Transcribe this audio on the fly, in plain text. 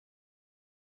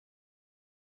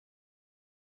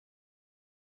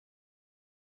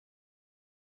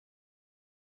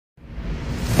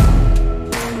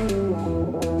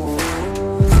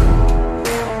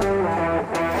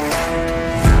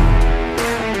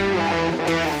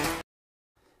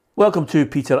Welcome to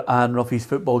Peter and Ruffy's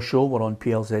Football Show. We're on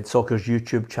PLZ Soccer's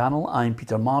YouTube channel. I'm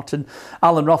Peter Martin.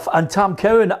 Alan Ruff and Tam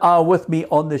Cowan are with me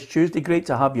on this Tuesday. Great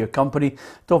to have your company.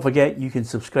 Don't forget you can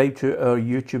subscribe to our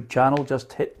YouTube channel.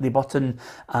 Just hit the button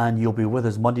and you'll be with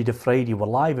us Monday to Friday. We're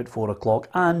live at 4 o'clock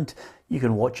and you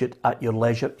can watch it at your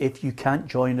leisure if you can't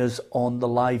join us on the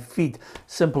live feed.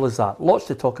 Simple as that. Lots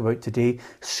to talk about today.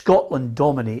 Scotland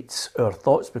dominates our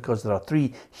thoughts because there are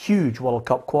three huge World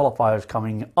Cup qualifiers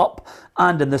coming up.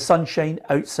 And in the sunshine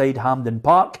outside Hampden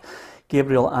Park,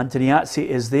 Gabriel Antoniazzi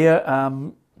is there.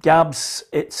 Gabs,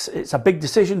 it's a big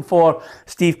decision for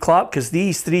Steve Clarke because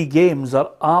these three games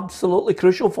are absolutely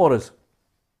crucial for us.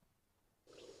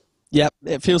 Yep,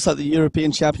 it feels like the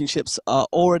European Championships are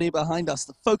already behind us.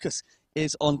 The focus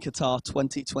is on Qatar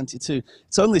 2022.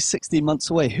 It's only 16 months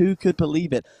away. Who could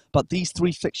believe it? But these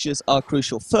three fixtures are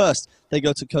crucial. First, they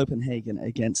go to Copenhagen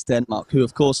against Denmark, who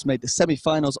of course made the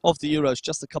semi-finals of the Euros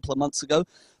just a couple of months ago.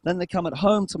 Then they come at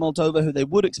home to Moldova, who they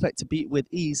would expect to beat with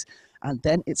ease. And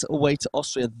then it's away to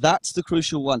Austria. That's the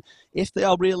crucial one. If they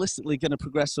are realistically going to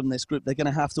progress from this group, they're going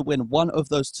to have to win one of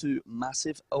those two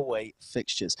massive away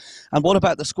fixtures. And what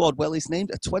about the squad? Well, he's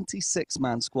named a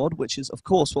 26-man squad, which is, of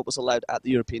course, what was allowed at the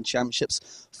European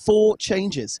Championships. 4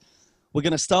 changes. We're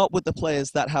going to start with the players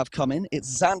that have come in.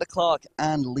 It's Zander Clark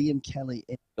and Liam Kelly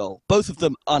in goal. Both of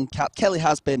them uncapped. Kelly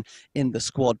has been in the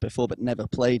squad before but never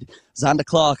played. Zander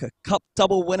Clark, a cup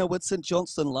double winner with St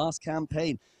Johnstone last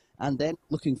campaign. And then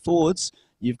looking forwards,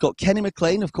 you've got Kenny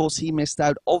McLean. Of course, he missed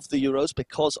out of the Euros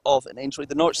because of an injury.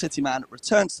 The Norwich City man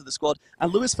returns to the squad.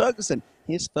 And Lewis Ferguson,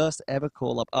 his first ever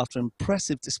call-up after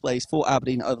impressive displays for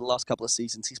Aberdeen over the last couple of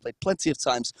seasons. He's played plenty of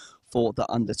times for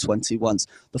the under-21s.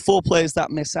 The 4 players that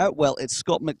miss out, well, it's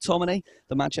Scott McTominay.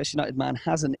 The Manchester United man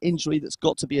has an injury that's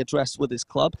got to be addressed with his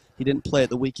club. He didn't play at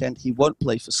the weekend. He won't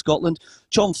play for Scotland.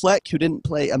 John Fleck, who didn't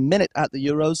play a minute at the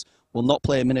Euros, will not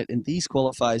play a minute in these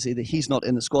qualifiers either. He's not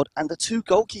in the squad. And the 2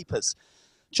 goalkeepers.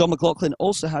 John McLaughlin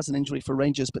also has an injury for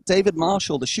Rangers, but David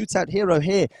Marshall, the shootout hero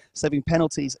here, saving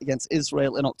penalties against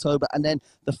Israel in October, and then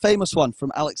the famous one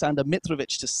from Alexander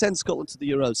Mitrovic to send Scotland to the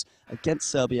Euros against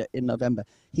Serbia in November.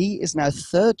 He is now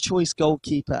 3rd choice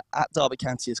goalkeeper at Derby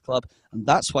County, his club, and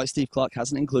that's why Steve Clarke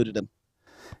hasn't included him.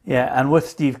 Yeah, and with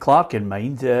Steve Clarke in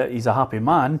mind, he's a happy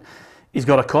man. He's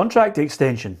got a contract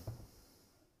extension.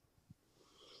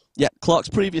 Yeah, Clarke's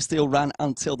previous deal ran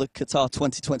until the Qatar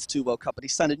 2022 World Cup, but he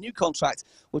signed a new contract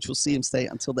which will see him stay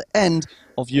until the end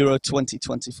of Euro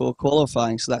 2024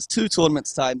 qualifying. So that's 2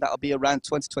 tournaments' time. That'll be around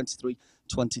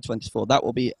 2023-2024. That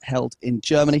will be held in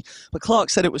Germany. But Clarke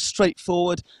said it was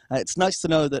straightforward. It's nice to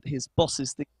know that his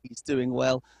bosses think he's doing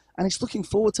well. And he's looking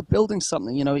forward to building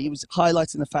something. You know, he was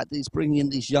highlighting the fact that he's bringing in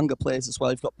these younger players as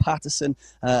well. You've got Patterson,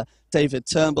 David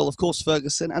Turnbull, of course,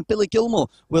 Ferguson, and Billy Gilmore.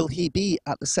 Will he be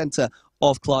at the centre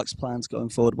of Clarke's plans going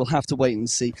forward? We'll have to wait and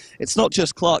see. It's not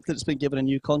just Clarke that's been given a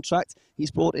new contract.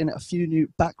 He's brought in a few new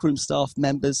backroom staff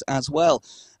members as well.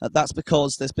 That's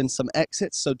because there's been some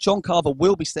exits. So John Carver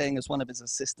will be staying as one of his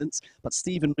assistants, but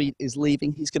Stephen Reid is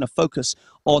leaving. He's going to focus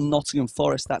on Nottingham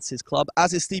Forest. That's his club.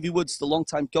 As is Stevie Woods, the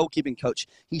long-time goalkeeping coach.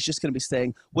 He's just going to be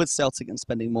staying with Celtic and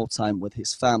spending more time with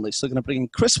his family. So they're going to bring in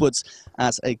Chris Woods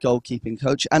as a goalkeeping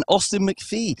coach. And Austin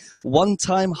McPhee,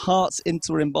 one-time Hearts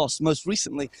interim boss, most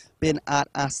recently been at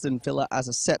Aston Villa as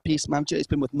a set-piece manager. He's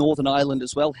been with Northern Ireland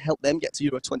as well, helped them get to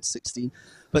Euro 2016.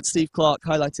 But Steve Clarke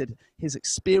highlighted his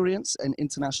experience in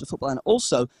international football and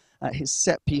also his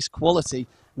set-piece quality,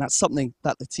 and that's something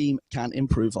that the team can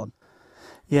improve on.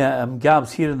 Yeah,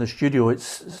 Gabs, here in the studio,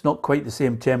 it's not quite the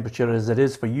same temperature as it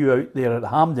is for you out there at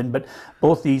Hampden, but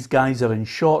both these guys are in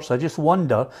shorts. I just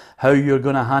wonder how you're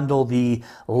going to handle the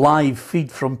live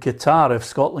feed from Qatar if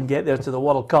Scotland get there to the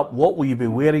World Cup. What will you be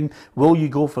wearing? Will you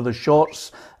go for the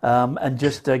shorts and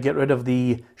just get rid of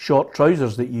the short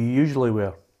trousers that you usually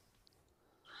wear?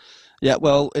 Yeah,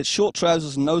 well, it's short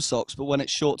trousers and no socks, but when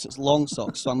it's shorts, it's long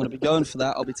socks. So I'm going to be going for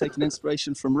that. I'll be taking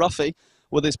inspiration from Ruffy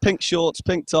with his pink shorts,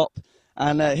 pink top.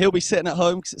 And he'll be sitting at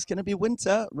home because it's going to be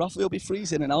winter. Ruffy will be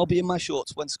freezing and I'll be in my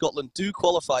shorts when Scotland do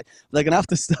qualify. They're going to have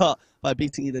to start by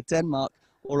beating either Denmark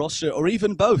or Austria or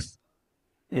even both.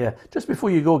 Yeah, just before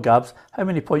you go, Gabs, how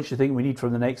many points do you think we need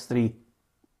from the next 3?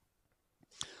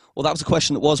 Well, that was a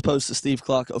question that was posed to Steve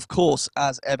Clarke. Of course,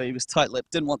 as ever, he was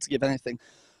tight-lipped, didn't want to give anything.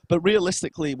 But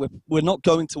realistically, we're not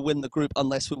going to win the group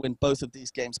unless we win both of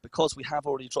these games because we have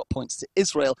already dropped points to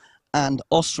Israel and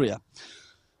Austria.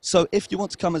 So if you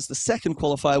want to come as the second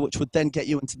qualifier, which would then get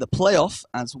you into the playoff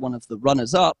as one of the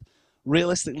runners-up,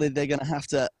 realistically, they're going to have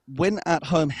to win at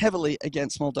home heavily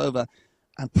against Moldova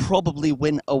and probably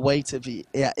win away to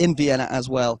in Vienna as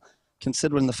well,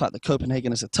 considering the fact that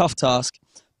Copenhagen is a tough task.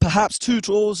 Perhaps 2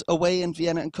 draws away in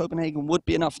Vienna and Copenhagen would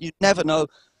be enough. You never know,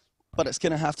 but it's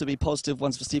going to have to be positive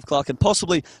ones for Steve Clarke. And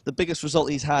possibly the biggest result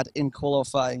he's had in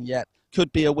qualifying yet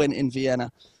could be a win in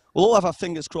Vienna. We'll all have our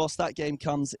fingers crossed. That game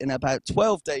comes in about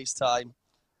 12 days' time.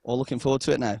 We're looking forward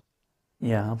to it now.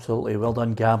 Yeah, absolutely. Well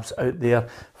done, Gabs, out there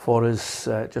for us,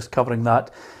 just covering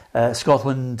that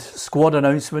Scotland squad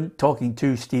announcement, talking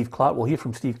to Steve Clarke. We'll hear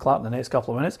from Steve Clarke in the next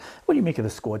couple of minutes. What do you make of the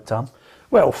squad, Tam?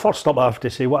 Well, first up, I have to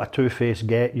say, what a two-faced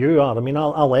get you are. I mean,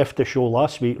 I left the show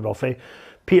last week, Ruffy.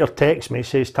 Peter texts me,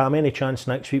 says, Tam, any chance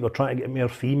next week we're trying to get more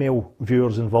female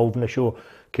viewers involved in the show?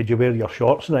 Could you wear your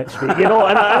shorts next week? You know,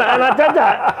 and I did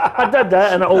that. I did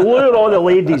that, and it'll lure all the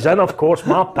ladies in, of course,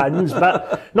 my pins.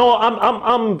 But no,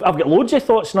 I've got loads of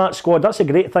thoughts in that squad. That's a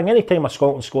great thing. Anytime a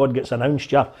Scotland squad gets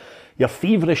announced, you're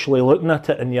feverishly looking at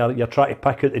it, and you're trying to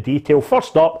pick out the detail.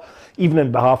 First up, even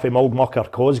in behalf of Muckmucker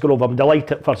Cosgrove, I'm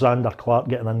delighted for Xander Clark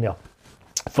getting in there.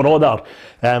 For all their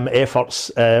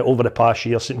efforts over the past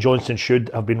year, St Johnstone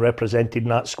should have been represented in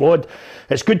that squad.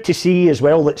 It's good to see as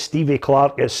well that Stevie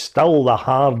Clarke is still the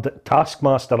hard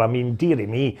taskmaster. I mean, dearie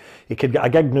me, he could get a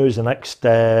gig now as the next,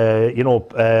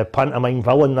 pantomime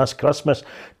villain this Christmas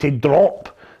to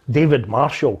drop David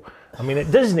Marshall. I mean, it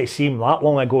doesn't seem that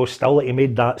long ago still that he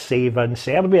made that save in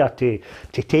Serbia to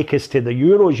take us to the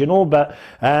Euros, you know. But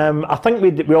I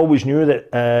think we always knew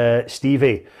that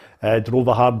Stevie drove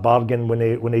a hard bargain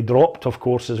when he dropped, of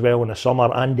course, as well in the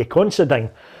summer, Andy Considine.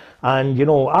 And, you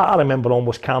know, I remember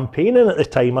almost campaigning at the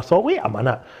time. I thought, wait a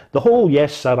minute, the whole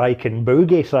Yes Sir I Can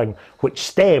Boogie thing, which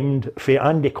stemmed from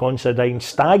Andy Considine's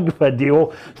stag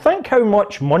video. Think how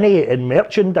much money in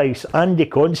merchandise Andy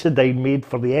Considine made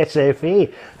for the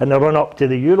SFA in the run-up to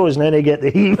the Euros, and then he get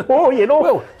the Evo, you know.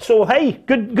 Well, so, hey,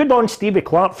 good on Stevie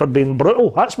Clarke for being brutal.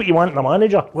 That's what you want in a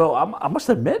manager. Well, I must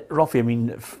admit, Ruffy, I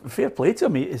mean, fair play to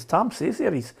him. As Tam says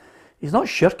there, he's not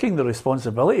shirking the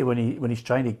responsibility when he's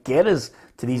trying to get us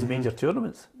to these major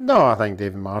tournaments. No, I think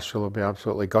David Marshall will be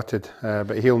absolutely gutted,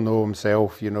 but he'll know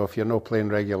himself, you know, if you're not playing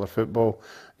regular football,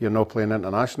 you're not playing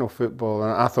international football.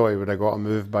 And I thought he would have got a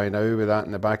move by now with that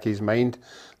in the back of his mind.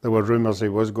 There were rumours he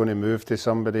was going to move to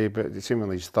somebody, but it's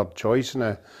seemingly his third choice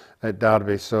now at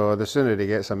Derby, so the sooner he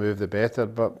gets a move the better.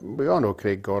 But we all know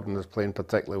Craig Gordon is playing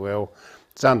particularly well.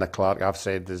 Xander Clarke, I've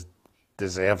said,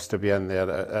 deserves to be in there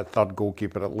at third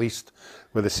goalkeeper at least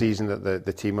with the season that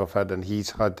the team have had and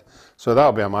he's had. So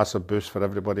that'll be a massive boost for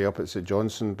everybody up at St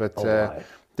Johnstone. But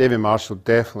David Marshall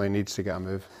definitely needs to get a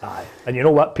move. Aye. And you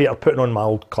know what, Peter, putting on my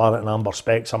old claret and amber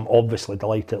specs, I'm obviously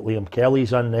delighted Liam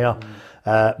Kelly's in there.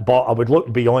 But I would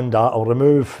look beyond that. I'll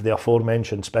remove the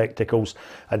aforementioned spectacles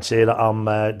and say that I'm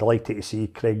delighted to see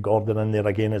Craig Gordon in there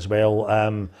again as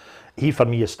well. He, for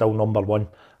me, is still number one.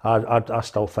 I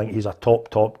still think he's a top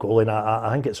goalie, and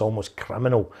I think it's almost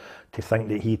criminal to think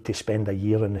that he had to spend a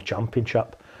year in the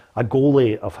Championship. A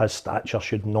goalie of his stature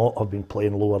should not have been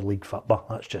playing lower league football.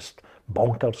 That's just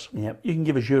bonkers. Yeah, you can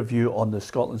give us your view on the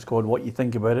Scotland squad, what you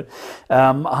think about it.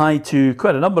 Hi to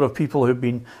quite a number of people who've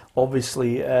been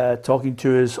obviously talking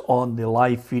to us on the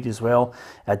live feed as well.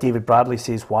 David Bradley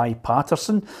says, why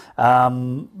Patterson?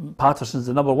 Patterson's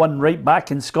the number one right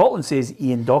back in Scotland, says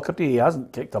Ian Docherty. He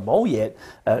hasn't kicked a ball yet,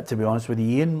 to be honest with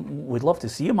you, Ian. We'd love to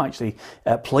see him actually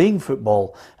playing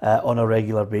football on a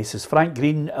regular basis. Frank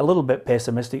Green, a little bit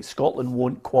pessimistic. Scotland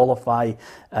won't qualify.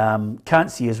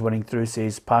 Can't see us winning through,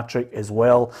 says Patrick as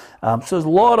well. So there's a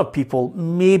lot of people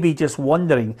maybe just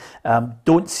wondering,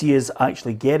 don't see us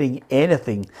actually getting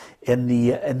anything in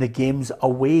the games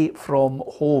away from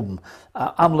home.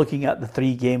 I'm looking at the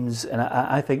 3 games, and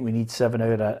I think we need 7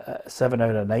 out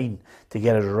of 9 to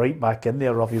get us right back in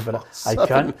there, Ruffy. But I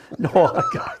can't. No, I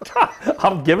can't.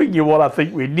 I'm giving you what I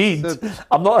think we need.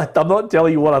 I'm not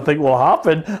telling you what I think will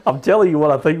happen. I'm telling you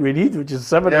what I think we need, which is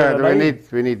 7 out of 9. Yeah,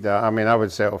 we need that. I mean, I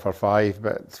would settle for 5,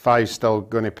 but 5's still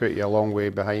going to put you a long way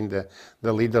behind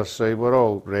the leaders. So we're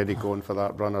already going for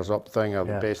that runners-up thing, or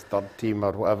the best third team,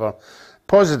 or whatever.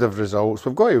 Positive results.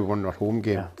 We've got to win our home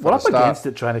game. We're up against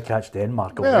it trying to catch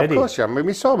Denmark already. Yeah, of course. Yeah. I mean,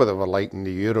 we saw what they were like in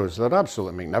the Euros. They're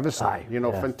absolutely magnificent.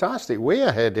 Fantastic, way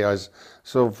ahead of us.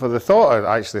 So for the thought of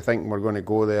actually thinking we're going to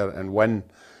go there and win,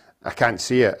 I can't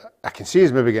see it. I can see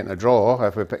us maybe getting a draw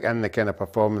if we put in the kind of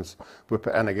performance we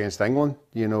put in against England.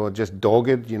 Just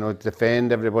dogged.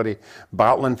 Defend everybody,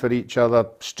 battling for each other.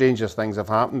 Strangest things have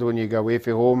happened when you go away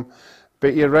from home.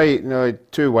 But you're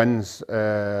right, 2 wins.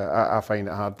 I find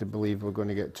it hard to believe we're going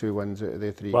to get 2 wins out of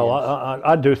the 3 games. Well,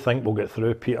 I do think we'll get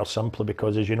through, Peter, simply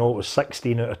because, as you know, it was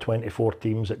 16 out of 24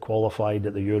 teams that qualified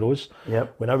at the Euros.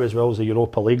 Yep. We now, as well as the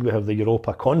Europa League, we have the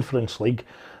Europa Conference League.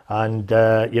 And,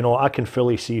 I can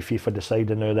fully see FIFA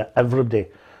deciding now that everybody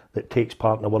that takes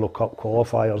part in the World Cup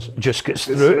qualifiers just gets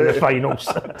through to the finals.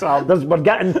 We're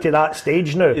getting to that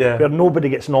stage now where nobody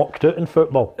gets knocked out in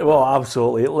football. Well,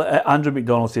 absolutely. Andrew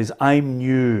McDonald says, I'm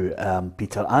new,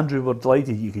 Peter. Andrew, we're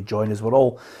delighted you could join us. We're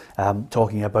all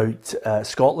talking about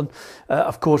Scotland.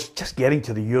 Of course, just getting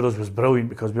to the Euros was brilliant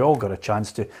because we all got a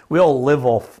chance to, we all live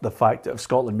off the fact that if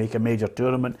Scotland make a major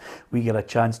tournament, we get a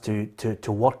chance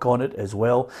to work on it as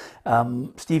well.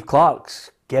 Steve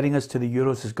Clark's getting us to the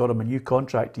Euros has got him a new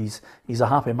contract. He's a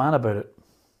happy man about it.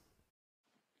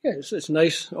 Yeah, it's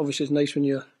nice. Obviously, it's nice when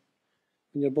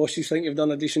your bosses think you've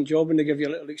done a decent job and they give you a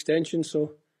little extension. So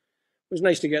it was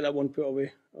nice to get that one put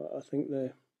away. I think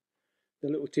the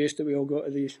little taste that we all got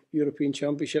of these European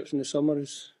Championships in the summer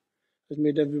has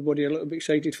made everybody a little bit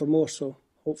excited for more. So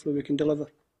hopefully we can deliver.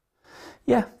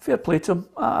 Yeah, fair play to him.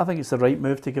 I think it's the right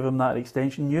move to give him that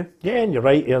extension. You? Yeah, and you're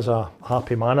right. He's a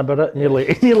happy man about it.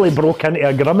 Nearly broke into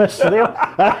a grimace there.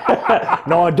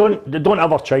 No, don't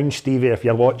ever change Stevie if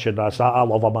you're watching this. I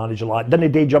love a manager like that.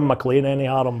 Didn't do Jim McLean any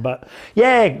harm, but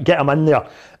yeah, get him in there.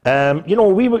 You know,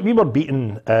 we were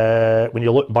beaten when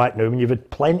you look back now. When you've had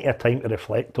plenty of time to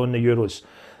reflect on the Euros.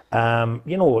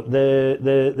 You know,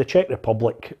 the Czech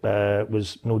Republic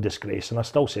was no disgrace, and I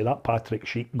still say that Patrick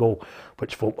Schick goal,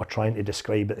 which folk were trying to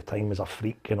describe at the time as a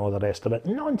freak and all the rest of it,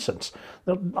 nonsense.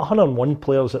 There are 101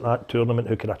 players at that tournament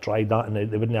who could have tried that and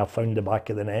they wouldn't have found the back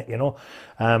of the net, you know.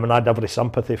 And I had every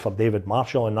sympathy for David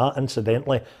Marshall in that,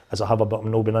 incidentally, as I have about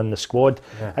him not being in the squad.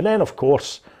 Yeah. And then, of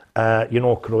course, you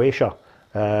know, Croatia.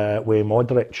 With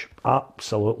Modric,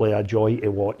 absolutely a joy to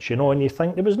watch, you know, and you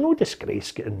think there was no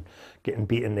disgrace getting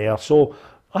beaten there. So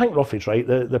I think Ruffy's right.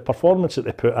 The performance that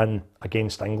they put in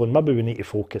against England, maybe we need to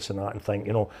focus on that and think,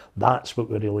 you know, that's what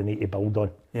we really need to build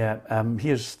on. Yeah,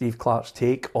 here's Steve Clark's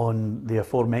take on the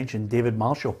aforementioned David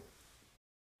Marshall.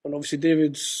 And obviously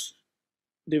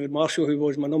David Marshall, who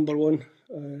was my number one,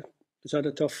 has had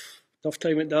a tough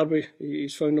time at Derby.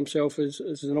 He's found himself as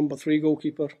the number 3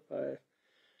 goalkeeper.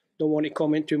 Don't want to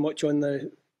comment too much on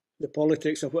the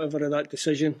politics or whatever of that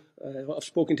decision. I've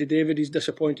spoken to David. He's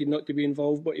disappointed not to be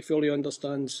involved, but he fully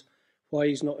understands why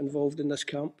he's not involved in this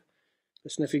camp.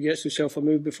 Listen, if he gets himself a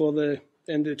move before the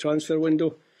end of the transfer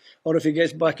window, or if he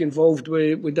gets back involved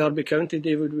with Derby County,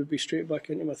 David would be straight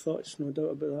back into my thoughts, no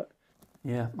doubt about that.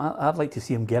 Yeah, I'd like to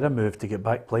see him get a move to get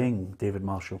back playing, David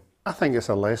Marshall. I think it's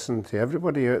a lesson to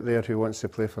everybody out there who wants to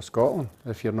play for Scotland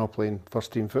if you're not playing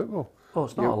first team football. Oh,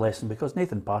 it's not a lesson because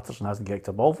Nathan Patterson hasn't kicked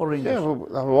a ball for Rangers. Yeah, well,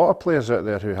 there are a lot of players out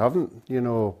there who haven't, you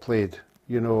know, played,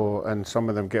 you know, and some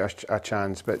of them get a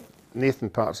chance. But Nathan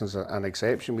Patterson's an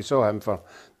exception. We saw him for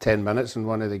 10 minutes in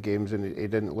one of the games and he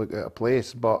didn't look out of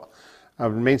place. But it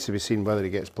remains to be seen whether he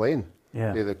gets playing.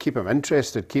 Yeah. Either keep him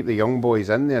interested, keep the young boys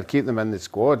in there, keep them in the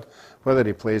squad. Whether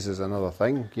he plays is another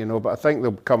thing, you know. But I think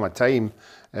there'll come a time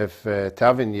if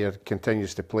Tavernier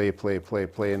continues to play,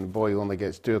 and the boy only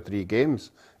gets 2 or 3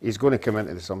 games, he's going to come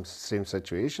into the same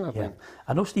situation, I think.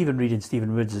 I know Stephen Reid and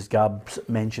Stephen Woods, as Gabs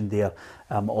mentioned there,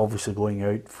 obviously going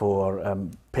out for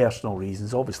personal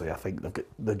reasons. Obviously, I think they've got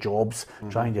the jobs.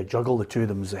 Trying to juggle the two of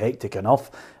them is hectic enough.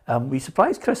 We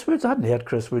surprised Chris Woods. I hadn't heard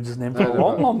Chris Woods' name for a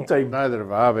long time. Neither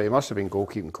have I, but he must have been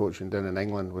goalkeeping coaching down in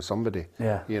England with somebody.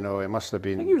 Yeah. You know, it must have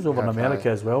been... I think he was over in America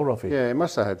as well, Ruffy. Yeah, he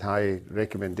must have had high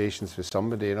recommendations for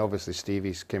somebody, and obviously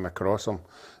Stevie's came across him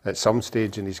at some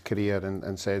stage in his career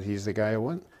and said he's the guy I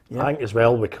want. Yeah. I think as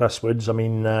well with Chris Woods, I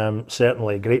mean,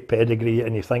 certainly great pedigree,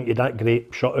 and you think he had that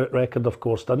great shutout record, of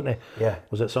course, didn't he? Yeah.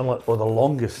 Was it something like, for the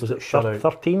longest, was it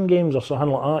 13 games or something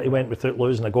like that? He went without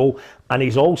losing a goal, and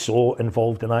he's also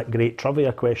involved in that great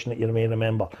trivia question that you may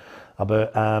remember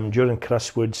about during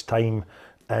Chris Woods' time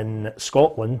in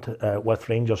Scotland with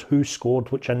Rangers, who scored,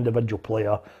 which individual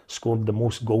player scored the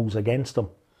most goals against him?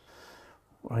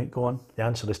 Right, go on. The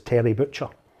answer is Terry Butcher.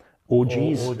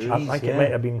 OGs. I think it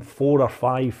might have been 4 or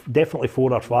 5, definitely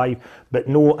 4 or 5, but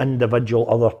no individual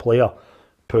other player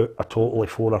put a totally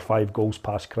 4 or 5 goals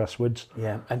past Chris Woods.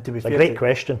 Yeah, and to be it's fair, a great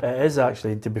question. It is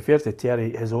actually. To be fair to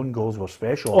Terry, his own goals were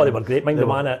special. Oh, they were great. Mind the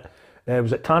man at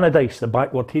was it Tannadice, the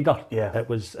backward header? Yeah, it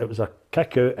was a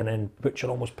kick out, and then Butcher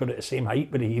almost put it the same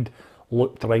height, but he'd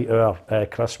looked right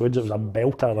at Chris Woods. It was a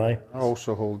belter, aye. I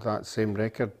also hold that same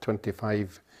record,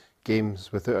 25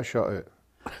 games without a shutout.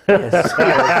 Yes.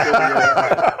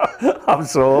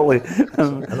 Absolutely.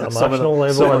 International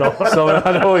level.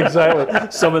 I know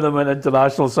exactly. Some of them in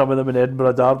international, some of them in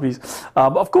Edinburgh derbies.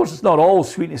 Of course, it's not all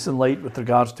sweetness and light with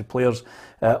regards to players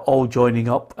all joining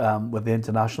up with the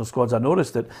international squads. I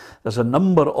noticed that there's a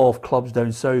number of clubs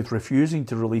down south refusing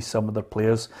to release some of their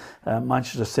players.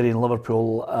 Manchester City and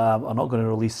Liverpool are not going to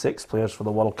release 6 players for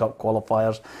the World Cup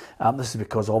qualifiers. This is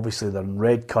because obviously they're in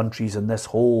red countries and this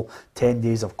whole 10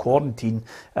 days of quarantine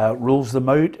rules them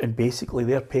out, and basically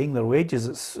they're paying their wages.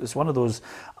 It's one of those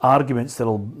arguments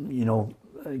that'll,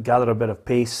 gather a bit of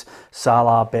pace.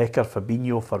 Salah, Becker,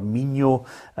 Fabinho, Firmino,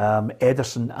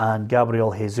 Ederson and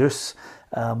Gabriel Jesus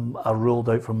are ruled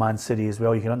out from Man City as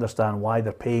well. You can understand why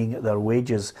they're paying their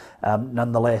wages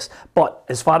nonetheless. But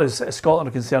as far as Scotland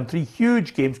are concerned, 3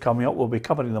 huge games coming up. We'll be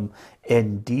covering them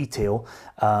in detail,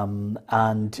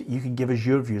 and you can give us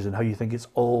your views on how you think it's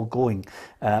all going,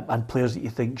 and players that you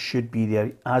think should be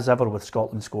there. As ever with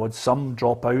Scotland squads, some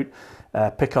drop out,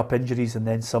 pick up injuries, and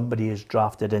then somebody is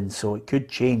drafted in, so it could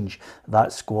change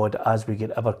that squad as we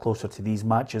get ever closer to these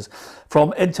matches.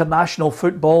 From international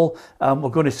football, we're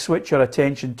going to switch our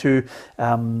attention to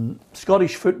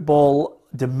Scottish football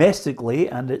domestically,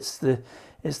 and it's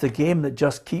the game that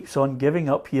just keeps on giving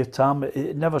up here, Tam.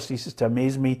 It never ceases to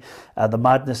amaze me, the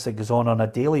madness that goes on a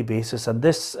daily basis. And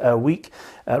this week,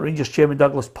 Rangers chairman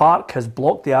Douglas Park has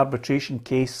blocked the arbitration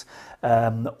case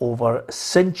over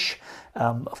Cinch.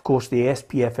 Of course, the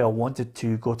SPFL wanted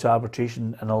to go to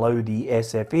arbitration and allow the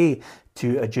SFA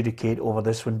to adjudicate over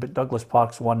this one, but Douglas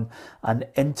Park's won an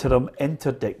interim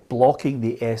interdict blocking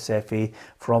the SFA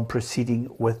from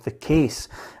proceeding with the case.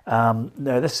 Now,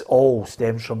 this all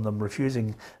stems from them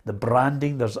refusing the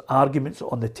branding. There's arguments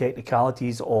on the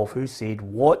technicalities of who said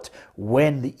what,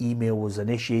 when the email was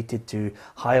initiated to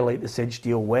highlight the Cinch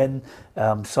deal, when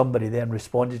somebody then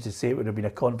responded to say it would have been a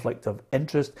conflict of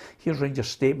interest. Here's Rangers'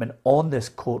 statement on this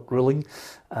court ruling.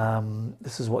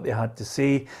 This is what they had to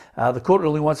say. The court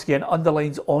ruling once again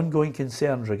underlines ongoing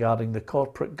concerns regarding the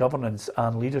corporate governance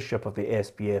and leadership of the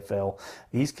SPFL.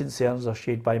 These concerns are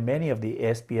shared by many of the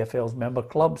SPFL's member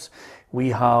clubs. We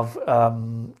have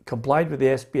complied with the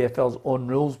SPFL's own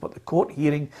rules, but the court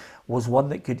hearing was one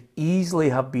that could easily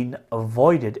have been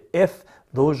avoided if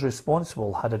those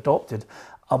responsible had adopted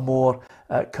a more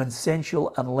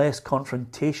consensual and less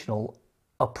confrontational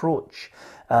approach.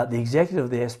 The executive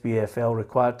of the SPFL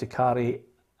required to carry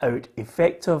out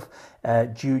effective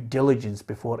due diligence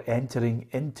before entering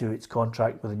into its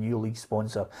contract with a new league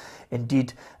sponsor.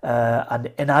 Indeed, an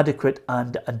inadequate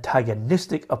and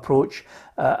antagonistic approach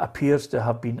appears to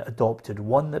have been adopted,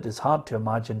 one that is hard to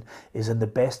imagine is in the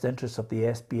best interest of the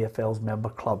SPFL's member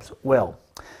clubs. Well,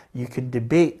 you can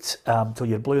debate till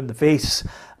you're blue in the face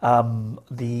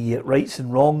the rights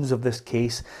and wrongs of this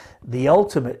case. The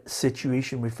ultimate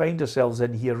situation we find ourselves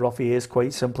in here, Ruffy, is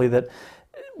quite simply that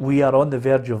we are on the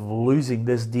verge of losing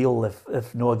this deal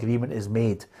if no agreement is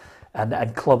made,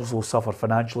 and clubs will suffer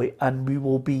financially, and we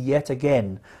will be yet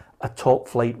again a top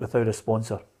flight without a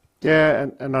sponsor. Yeah,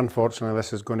 and unfortunately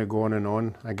this is going to go on and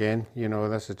on again.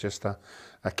 This is just a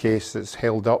case that's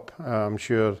held up. I'm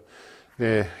sure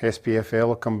the SPFL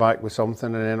will come back with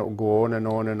something, and then it'll go on and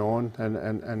on and on.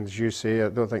 And as you say, I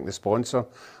don't think the sponsor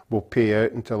will pay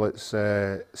out until it's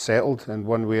settled in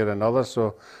one way or another.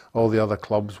 So all the other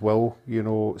clubs will,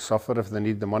 suffer if they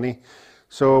need the money.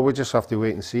 So we just have to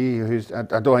wait and see.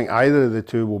 I don't think either of the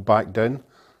two will back down.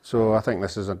 So I think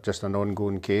this is just an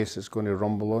ongoing case. It's going to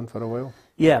rumble on for a while.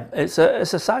 Yeah, it's a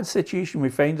sad situation we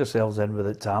find ourselves in with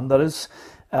it, Tam. There is,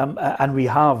 and we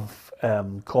have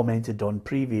commented on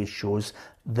previous shows,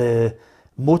 the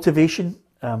motivation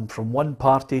from one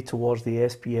party towards the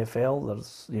SPFL.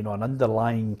 There's an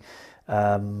underlying,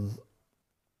 how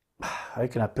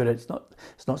can I put it?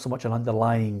 It's not so much an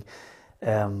underlying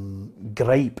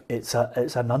gripe. It's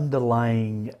an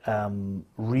underlying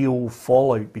real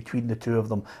fallout between the two of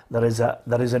them. There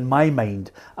is in my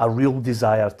mind a real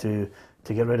desire to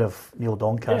get rid of Neil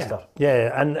Doncaster.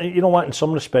 Yeah, and you know what, in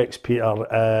some respects, Peter,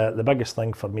 the biggest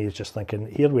thing for me is just thinking,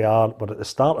 here we are, we're at the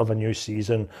start of a new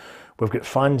season, we've got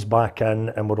fans back in,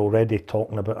 and we're already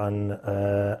talking about an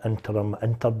interim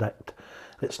interdict.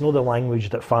 It's not the language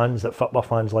that football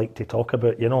fans like to talk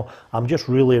about. I'm just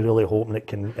really, really hoping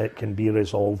it can be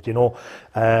resolved.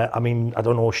 I mean, I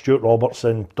don't know, Stuart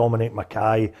Robertson, Dominic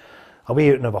Mackay, away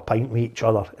out and have a pint with each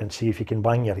other and see if you can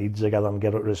bang your heads together and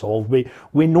get it resolved.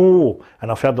 We know,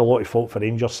 and I've heard a lot of folk for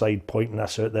Rangers side pointing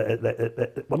this out,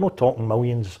 that we're not talking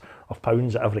millions of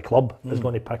pounds that every club is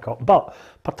going to pick up, but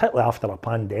particularly after a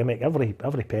pandemic, every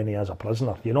penny is a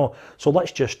prisoner, you know. So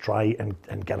let's just try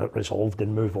and get it resolved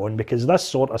and move on, because this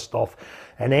sort of stuff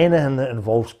and anything that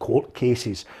involves court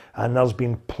cases, and there's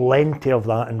been plenty of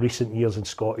that in recent years in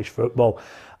Scottish football.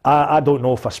 I don't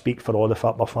know if I speak for all the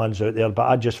football fans out there, but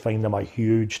I just find them a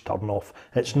huge turn-off.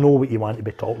 It's not what you want to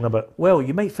be talking about. Well,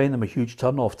 you might find them a huge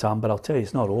turn-off, Tam, but I'll tell you,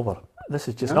 it's not over. This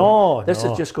is just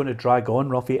is just going to drag on,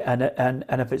 Ruffy,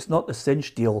 and if it's not the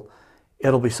Cinch deal,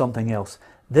 it'll be something else.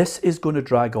 This is going to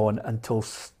drag on until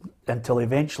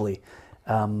eventually,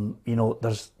 you know,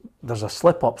 there's a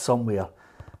slip-up somewhere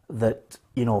that,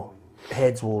 you know,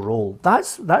 heads will roll.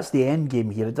 That's the end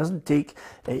game here. It doesn't take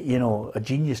you know, a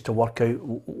genius to work out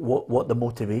what the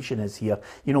motivation is here.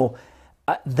 You know,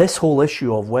 this whole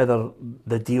issue of whether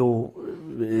the deal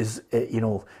is you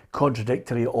know,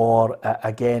 contradictory or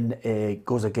again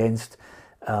goes against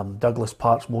Douglas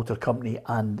Park's motor company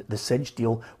and the Cinch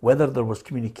deal, whether there was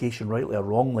communication rightly or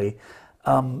wrongly,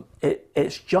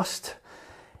 it's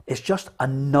just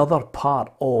another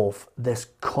part of this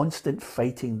constant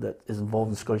fighting that is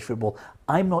involved in Scottish football.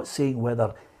 I'm not saying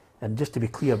whether, and just to be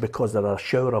clear, because there are a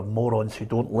shower of morons who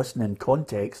don't listen in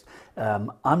context,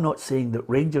 I'm not saying that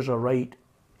Rangers are right,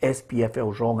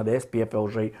 SPFL's wrong, and the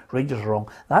SPFL's right, Rangers are wrong.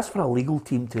 That's for a legal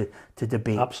team to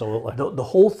debate. Absolutely. The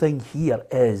whole thing here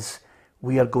is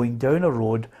we are going down a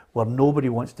road where nobody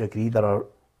wants to agree. There are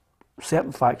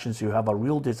certain factions who have a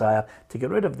real desire to get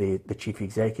rid of the chief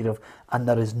executive, and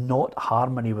there is not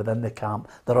harmony within the camp.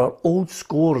 There are old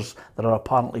scores that are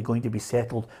apparently going to be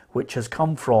settled, which has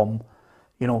come from,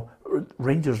 you know,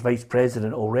 Rangers vice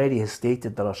president already has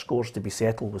stated there are scores to be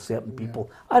settled with certain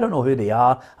people. I don't know who they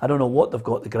are. I don't know what they've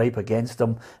got the gripe against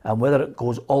them, and whether it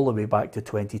goes all the way back to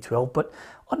 2012. But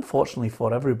unfortunately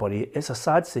for everybody, it's a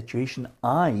sad situation.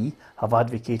 I have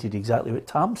advocated exactly what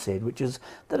Tam said, which is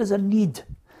there is a need,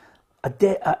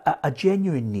 a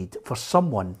genuine need for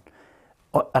someone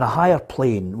on a higher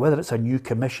plane, whether it's a new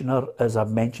commissioner, as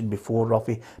I've mentioned before,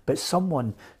 Ruffy, but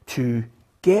someone to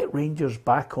get Rangers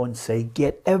back on side,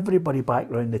 get everybody back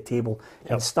round the table,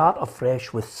 and start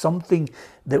afresh with something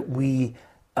that we,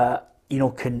 you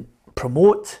know, can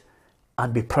promote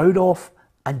and be proud of,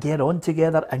 and get on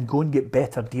together and go and get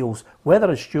better deals.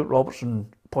 Whether, as Stuart Robertson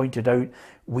pointed out,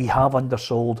 we have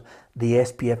undersold the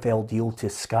SPFL deal to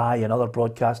Sky and other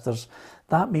broadcasters.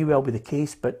 That may well be the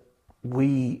case, but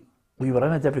we were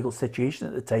in a difficult situation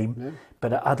at the time.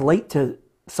 But I'd like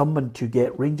someone to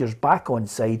get Rangers back on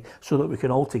side so that we can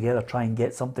all together try and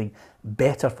get something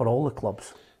better for all the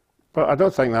clubs. But I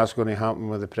don't think that's going to happen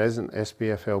with the present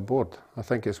SPFL board. I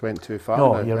think it's went too far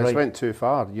No, now. you're It's right. went too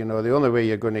far. You know, the only way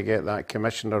you're going to get that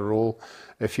commissioner role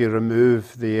if you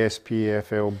remove the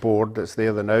SPFL board that's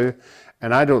there now.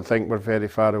 And I don't think we're very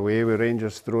far away with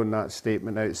Rangers throwing that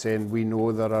statement out saying we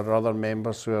know there are other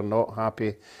members who are not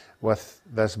happy with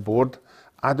this board.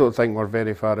 I don't think we're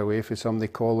very far away from somebody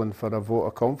calling for a vote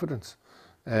of confidence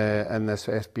in this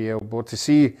SPL board to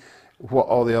see what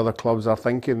all the other clubs are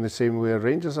thinking the same way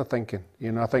Rangers are thinking.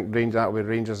 You know, I think that way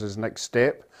Rangers' next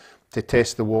step to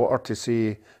test the water to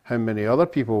see how many other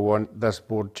people want this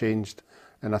board changed.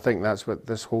 And I think that's what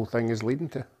this whole thing is leading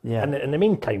to. Yeah. And in the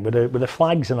meantime, with the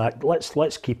flags and that,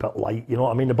 let's keep it light. You know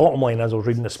what I mean? The bottom line is, I was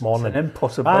reading this morning. It's an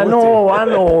impossibility. I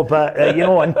know, but you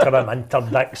know, interim,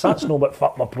 interdicts. That's not what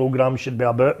football programme should be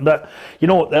about. But you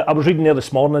know, I was reading there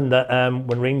this morning that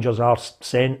when Rangers are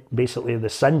sent basically the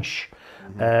Cinch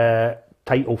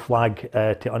title flag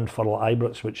to unfurl at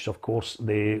Ibrox, which of course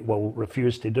they will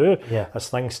refuse to do as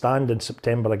things stand in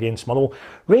September against Motherwell.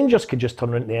 Rangers could just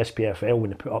turn around to the SPFL when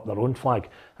they put up their own flag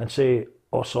and say,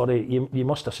 oh sorry, you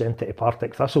must have sent it to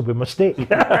Partick Thistle by mistake.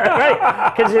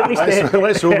 Right? Because at least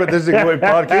let's hope it doesn't go to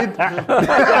Parkhead.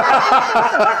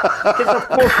 Because of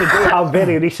course they do have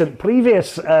very recent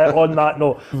previous on that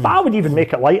note. But I would even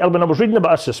make it lighter. When I was reading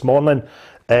about this morning,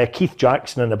 Keith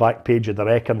Jackson on the back page of the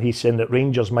Reckon, he's saying that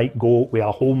Rangers might go with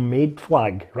a homemade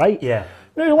flag, right? Yeah.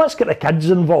 Now let's get the kids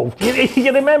involved.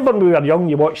 You remember when we were young,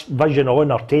 you watched Vision On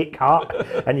or Take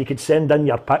Heart, and you could send in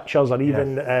your pictures, or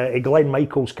even Glenn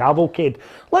Michael's Cavalcade.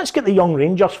 Let's get the young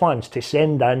Rangers fans to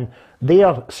send in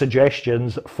their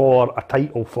suggestions for a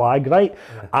title flag, right?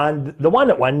 Yeah. And the one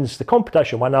that wins, the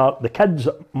competition winner, the kid's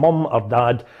mum or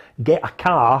dad get a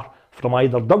car from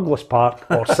either Douglas Park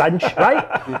or Cinch,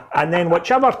 right? And then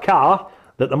whichever car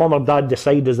that the mum or dad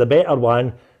decide is the better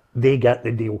one, they get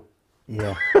the deal.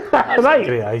 Yeah. Right.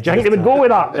 Do you think they would go with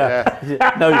that?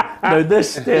 Yeah. Now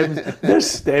this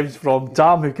stems from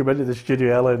Tam, who came into the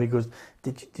studio earlier, and he goes,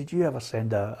 Did you ever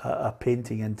send a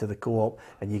painting into the co-op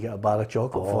and you get a bar of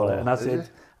chocolate for it? And I said,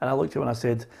 and I looked at him and I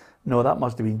said, no, that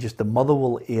must have been just the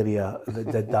Motherwell area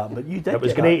that did that. But you did. It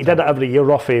was great. He did it every year,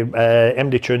 Ruffy.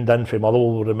 MD tuned in from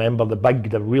Motherwell will remember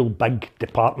the real big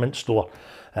department store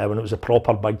when it was a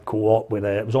proper big co-op with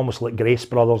it was almost like Grace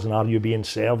Brothers and RU being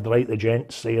served, right? The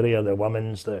gents area, the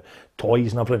women's, the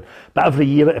toys and everything. But every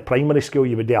year at a primary school,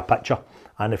 you would do a picture,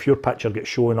 and if your picture gets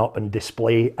shown up and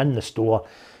display in the store,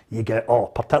 you get,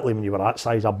 particularly when you were that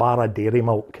size, a bar of dairy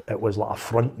milk. It was like a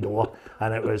front door,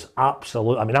 and it was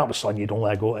absolute. I mean, that was something you'd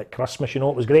only go at Christmas, you know,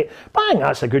 it was great. Bang,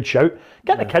 that's a good shout.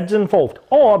 Get the kids involved.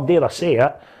 Or, dare I say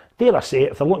it,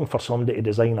 if they're looking for somebody to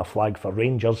design a flag for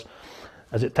Rangers,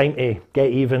 is it time to get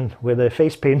even with the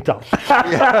face painter?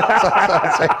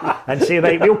 And say,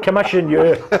 right, we'll commission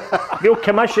you.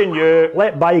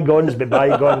 Let bygones be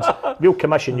bygones. We'll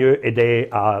commission you to do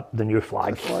the new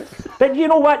flag. But you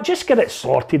know what? Just get it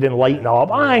sorted and lighten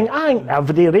up. I think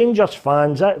every Rangers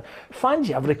fans of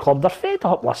every club, they're fed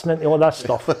up listening to all that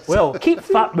stuff. Well, keep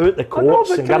fat out the courts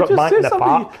and get it back in the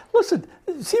park. Listen,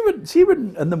 see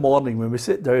when in the morning when we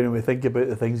sit down and we think about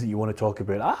the things that you want to talk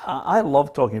about. I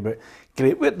love talking about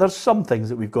great. There's some things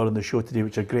that we've got on the show today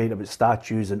which are great, about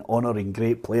statues and honouring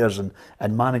great players and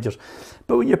managers.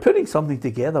 But when you're putting something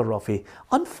together, Ruffy,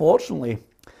 unfortunately,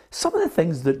 some of the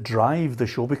things that drive the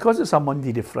show, because it's a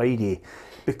Monday to Friday,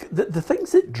 the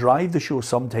things that drive the show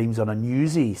sometimes on a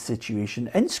newsy situation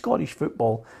in Scottish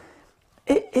football,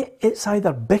 it's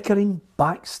either bickering,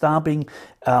 backstabbing,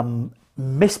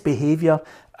 misbehaviour.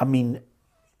 I mean,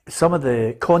 some of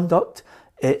the conduct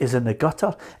is in the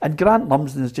gutter. And Grant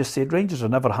Lumsden has just said Rangers are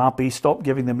never happy, stop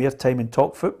giving them airtime and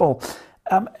talk football.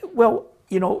 Well,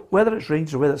 you know, whether it's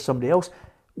Rangers or whether it's somebody else,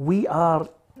 we are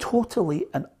totally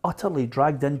and utterly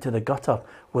dragged into the gutter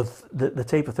with the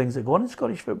type of things that go on in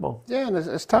Scottish football. Yeah, and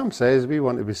as Tam says, we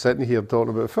want to be sitting here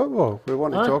talking about football. We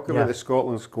want to talk about the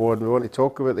Scotland squad. We want to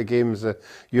talk about the games, the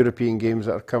European games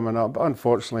that are coming up. But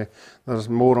unfortunately, there's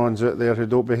morons out there who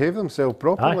don't behave themselves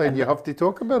properly, and you have to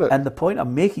talk about it. And the point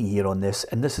I'm making here on this,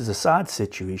 and this is a sad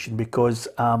situation, because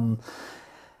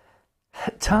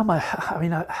Tam, I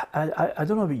mean, I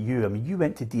don't know about you. I mean, you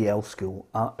went to DL school.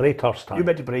 Braidhurst. You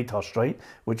went to Braidhurst, right?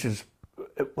 Which is,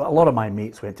 a lot of my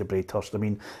mates went to Braidhurst. I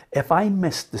mean, if I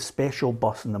missed the special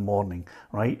bus in the morning,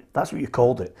 right? That's what you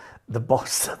called it. The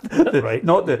bus, right?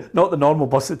 Not the normal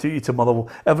bus that took you to Motherwell.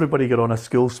 Everybody got on a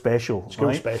school special.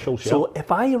 School specials, yeah. So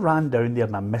if I ran down there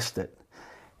and I missed it,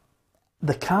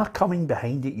 the car coming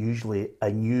behind it, usually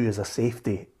I knew as a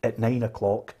safety at 9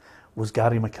 o'clock, was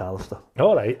Gary McAllister.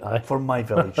 All right, aye. From my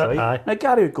village, right? Aye. Now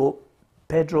Gary would go,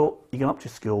 Pedro, you're going up to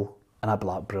school, and I'd be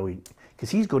like, brilliant, because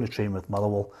he's going to train with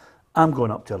Motherwell. I'm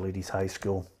going up to a ladies' high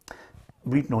school.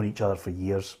 We've known each other for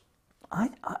years. I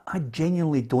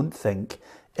genuinely don't think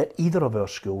at either of our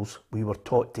schools we were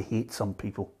taught to hate some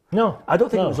people. No, I don't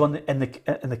think it was in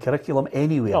the curriculum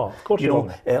anywhere. No, of course you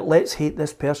know. Let's hate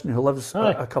this person who lives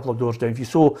a couple of doors down from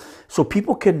you. So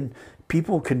people can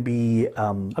be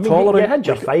tolerant. You had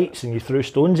your fights and you threw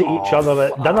stones at each other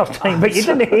at dinner time, but you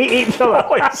didn't hate each other.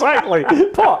 Exactly.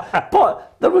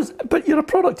 But you're a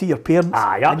product of your parents.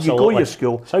 Aye, and you go to your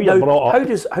school. That's how you're brought up. How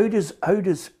does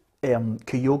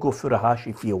Kyogo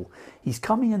Furuhashi feel? He's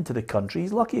coming into the country.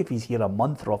 He's lucky if he's here a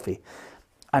month, Ruffy,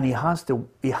 and he has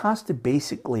to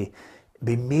basically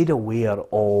be made aware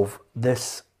of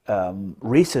this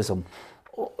racism.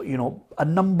 You know, a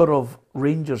number of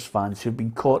Rangers fans who've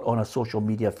been caught on a social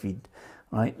media feed.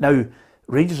 Right now,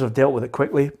 Rangers have dealt with it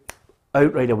quickly,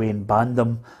 out right away and banned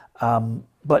them.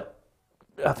 But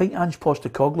I think Ange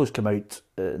Postecoglou's come out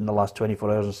in the last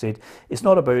 24 hours and said it's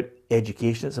not about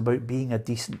education; it's about being a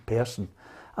decent person.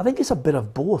 I think it's a bit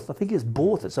of both. I think it's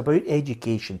both. It's about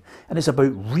education and it's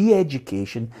about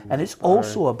re-education, and it's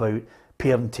also about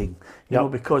parenting. You know,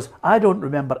 because I don't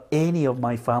remember any of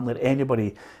my family or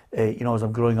anybody. As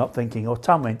I'm growing up thinking,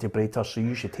 Tam went to Braidhurst, so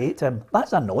you should hate him.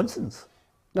 That's a nonsense.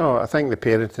 No, I think the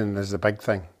parenting is the big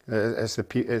thing. It's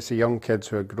the young kids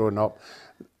who are growing up.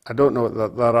 I don't know,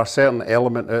 there are certain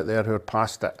element out there who are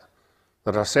past it.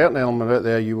 There are certain element out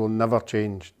there you will never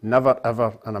change. Never,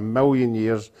 ever, in a million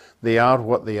years. They are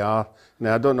what they are.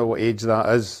 Now, I don't know what age that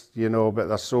is, but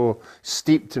they're so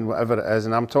steeped in whatever it is.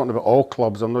 And I'm talking about all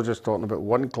clubs. I'm not just talking about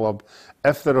one club.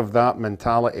 If they're of that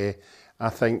mentality, I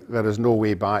think there is no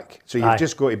way back. So you've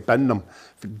just got to bin them,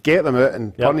 get them out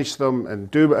and punish them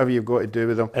and do whatever you've got to do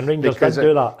with them. And Rangers did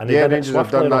do that. And Rangers have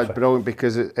done that. It's brilliant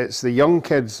because it's the young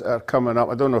kids that are coming up.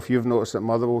 I don't know if you've noticed at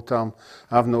Motherwell, Tam.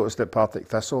 I've noticed at Partick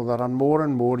Thistle there are more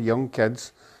and more young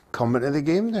kids coming to the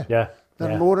game now. Yeah.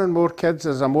 There are more and more kids.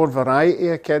 There's a more variety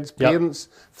of kids, parents,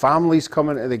 families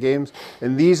coming to the games.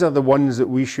 And these are the ones that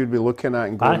we should be looking at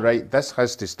and going, right, this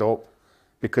has to stop,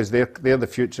 because they're the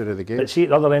future of the game. But see, at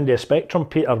the other end of the spectrum,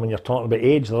 Peter, when you're talking about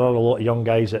age, there are a lot of young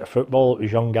guys at football. It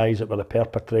was young guys that were the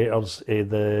perpetrators,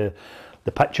 the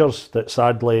pictures that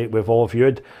sadly we've all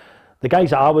viewed. The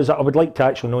guys that I would like to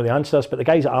actually know the answer to this, but the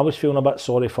guys that I was feeling a bit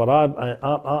sorry for,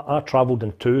 I travelled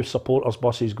in 2 supporters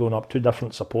buses going up, 2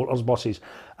 different supporters buses,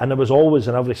 and there was always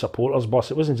in every supporters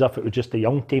bus, it wasn't as if it was just a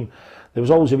young team, there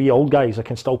was always a wee old guys. I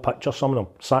can still picture some of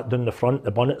them sat down the front, the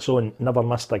bonnets on, never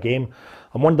missed a game.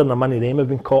 I'm wondering how many of them have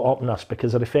been caught up in this,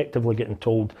 because they're effectively getting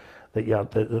told that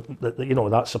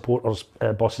that supporters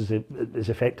bus is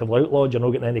effectively outlawed. You're not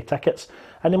getting any tickets,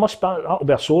 and that'll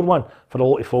be a sore one for a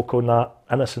lot of folk on that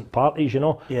innocent parties,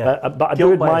 Yeah. But I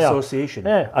do admire association.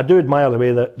 Yeah, I do admire the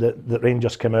way that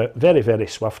Rangers came out very, very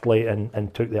swiftly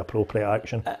and took the appropriate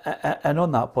action. And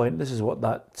on that point, this is what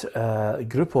that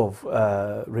group of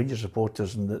Rangers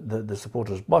supporters and the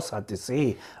supporters bus had to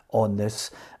say on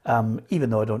this. Even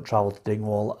though I don't travel to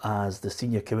Dingwall as the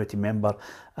senior committee member,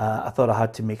 I thought I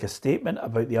had to make a statement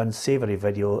about the unsavoury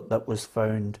video that was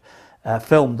filmed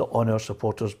on our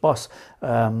supporters bus.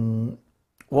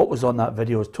 What was on that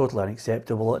video is totally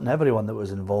unacceptable, and everyone that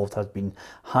was involved has been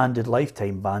handed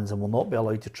lifetime bans and will not be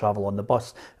allowed to travel on the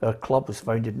bus. Our club was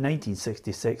founded in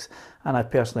 1966, and I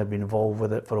personally have been involved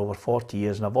with it for over 40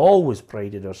 years, and I've always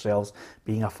prided ourselves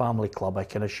being a family club. I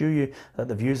can assure you that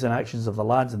the views and actions of the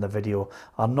lads in the video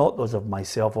are not those of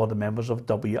myself or the members of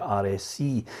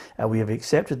WRSC. We have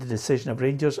accepted the decision of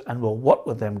Rangers and will work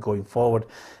with them going forward,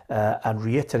 and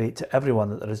reiterate to everyone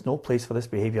that there is no place for this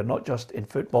behaviour, not just in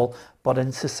football but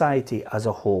in society as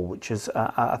a whole, which is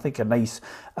I think a nice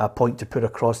point to put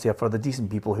across there for the decent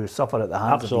people who suffer at the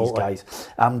hands of these guys.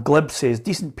 Glib says,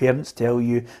 decent parents tell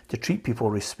you to treat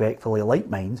people respectfully, like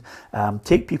mine,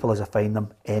 take people as I find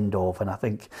them, end of. And I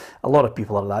think a lot of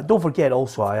people are that. Don't forget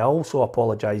also, I also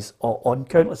apologise on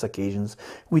countless occasions.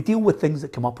 We deal with things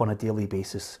that come up on a daily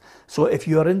basis. So if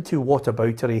you are into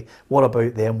whataboutery, what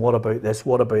about them, what about this,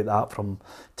 what about that from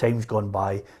times gone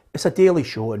by, it's a daily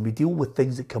show, and we deal with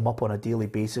things that come up on a daily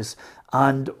basis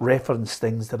and reference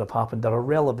things that have happened that are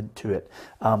relevant to it.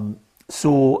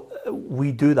 So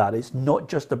we do that. It's not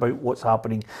just about what's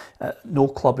happening. No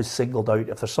club is singled out.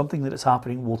 If there's something that is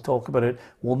happening, we'll talk about it.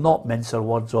 We'll not mince our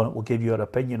words on it. We'll give you our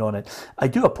opinion on it. I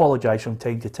do apologise from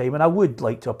time to time, and I would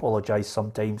like to apologise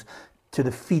sometimes to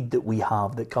the feed that we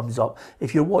have that comes up.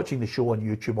 If you're watching the show on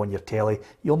YouTube on your telly,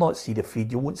 you'll not see the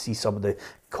feed. You won't see some of the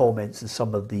comments and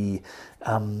some of the,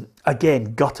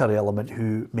 again, gutter element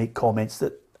who make comments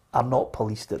that are not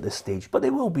policed at this stage, but they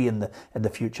will be in the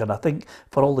future. And I think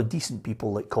for all the decent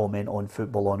people that comment on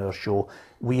football on our show,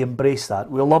 we embrace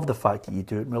that. We love the fact that you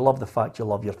do it, and we love the fact you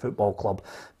love your football club.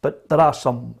 But there are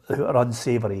some who are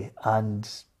unsavoury, and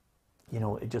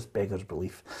it just beggars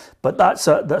belief. But that's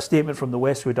that statement from the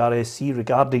Westwood RSC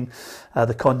regarding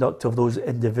the conduct of those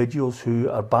individuals who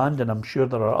are banned, and I'm sure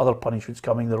there are other punishments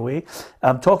coming their way.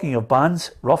 Talking of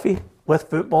bans, Ruffy, with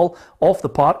football, off the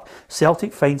park,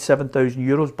 Celtic fined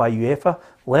 €7,000 by UEFA,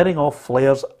 letting off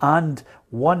flares, and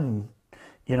one,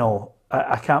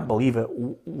 I can't believe it,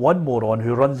 one moron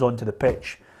who runs onto the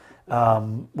pitch,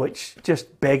 which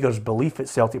just beggars belief at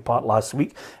Celtic Park last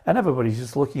week, and everybody's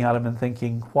just looking at him and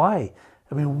thinking, why?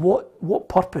 I mean, what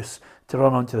purpose to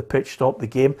run onto the pitch, stop the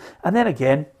game? And then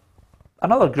again,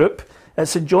 another group at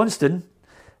St Johnstone,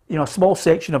 a small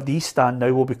section of the East Stand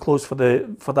now will be closed for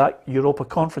that Europa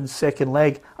Conference second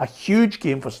leg, a huge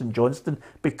game for St Johnstone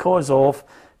because of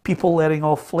people letting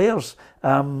off flares,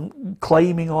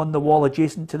 climbing on the wall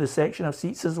adjacent to the section of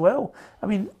seats as well. I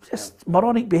mean, just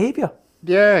moronic behaviour.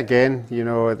 Yeah, again,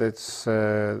 it's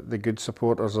the good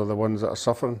supporters are the ones that are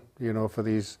suffering, for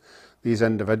these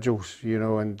individuals,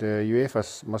 and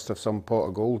UEFA must have some pot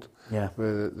of gold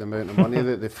with the amount of money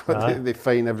that they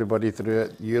fine everybody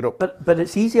throughout Europe. But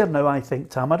it's easier now, I think,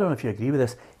 Tam, I don't know if you agree with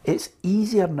this, it's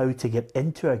easier now to get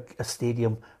into a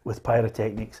stadium with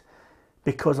pyrotechnics,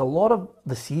 because a lot of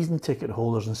the season ticket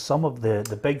holders and some of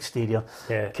the big stadia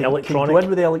can go in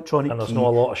with the electronic and there's key. not a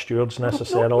lot of stewards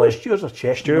necessarily. No stewards are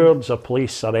checking. Stewards or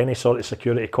police or any sort of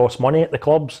security costs money at the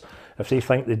clubs. If they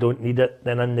think they don't need it,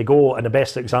 then in they go. And the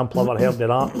best example I've ever heard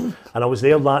of that, and I was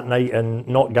there that night, and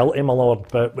not guilty, my lord,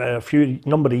 but a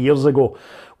number of years ago,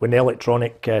 when the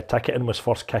electronic ticketing was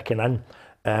first kicking in,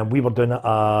 we were doing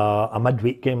a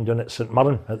midweek game down at St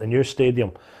Mirren at the new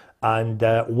stadium, and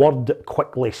word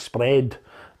quickly spread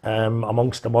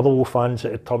amongst the Motherwell fans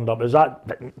that had turned up. It was that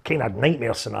kind of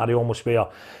nightmare scenario almost, where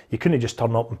you couldn't just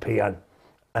turn up and pay in.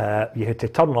 you had to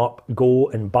turn up, go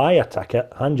and buy a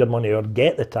ticket, hand your money over,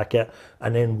 get the ticket,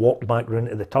 and then walk back round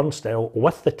to the turnstile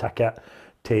with the ticket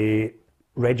to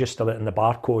register it in the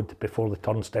barcode before the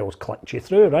turnstiles clicked you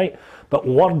through, right? But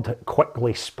word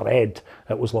quickly spread,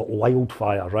 it was like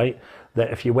wildfire, right?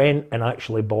 That if you went and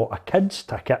actually bought a kid's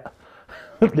ticket,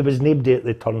 there was nobody at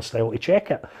the turnstile to check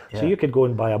it. So you could go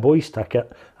and buy a boy's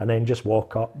ticket and then just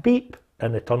walk up, beep,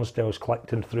 and the turnstiles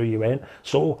clicked and through you went.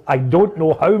 So I don't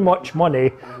know how much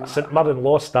money St Mirren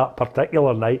lost that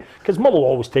particular night, because Motherwell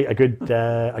always take a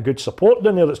good support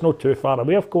down there that's not too far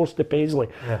away, of course, to Paisley.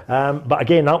 But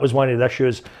again, that was one of the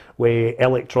issues with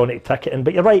electronic ticketing.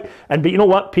 But you're right, but you know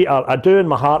what, Peter, I do in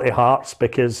my heart of hearts,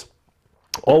 because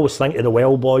I always think of the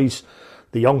Well boys,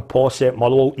 the young posse at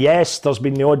Motherwell. Yes, there's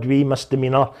been the odd wee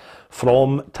misdemeanour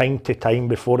from time to time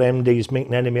before MD's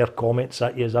making any more comments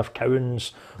at you as if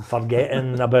Cowan's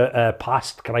forgetting about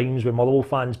past crimes with Motherwell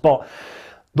fans. But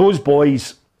those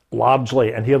boys,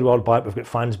 largely, and here we are back, we've got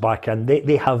fans back in,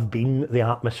 they have been the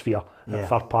atmosphere at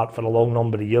Fir Park for a long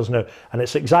number of years now. And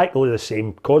it's exactly the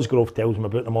same. Cosgrove tells me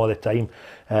about them all the time.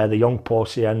 The young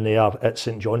posse in there at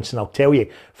St Johnstone. I'll tell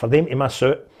you, for them to miss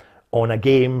out on a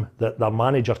game that their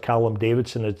manager Callum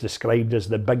Davidson has described as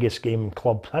the biggest game in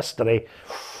club history,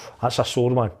 that's a sore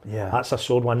one. That's a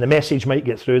sore one. The message might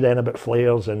get through then about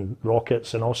flares and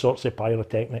rockets and all sorts of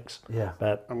pyrotechnics.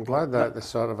 But I'm glad that the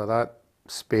sort of that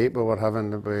spate we were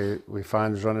having with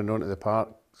fans running onto the park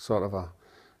sort of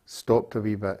stopped a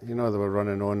wee bit. You know, they were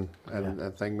running on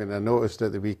and thing. When I noticed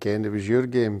at the weekend, it was your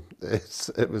game.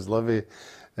 It was Livy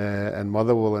and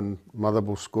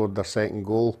Motherwell scored their second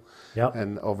goal.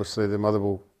 And obviously the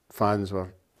Motherwell fans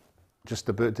were just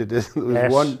about to do. There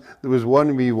was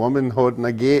one wee woman holding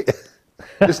a gate.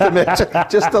 Just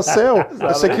herself,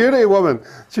 a security woman.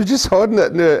 She was just holding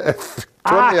it now.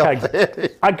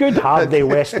 A good hardy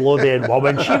West Lothian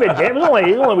woman. She would get, it was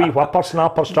only a wee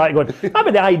whippersnappers trying to go. Maybe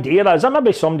the idea is that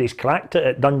maybe somebody's cracked it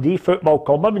at Dundee Football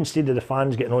Club. Maybe instead of the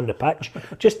fans getting on the pitch,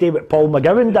 just do what Paul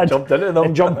McGowan did. Jumped into them.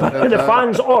 And jump into the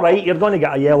fans. All right, you're going to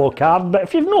get a yellow card, but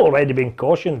if you've not already been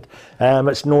cautioned,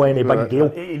 it's no any big deal.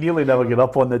 He nearly never got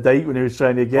up on the dike when he was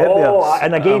trying to get there.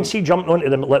 And again, see, jumping onto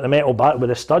the metal bat with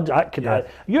the studs.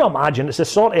 You imagine, it's the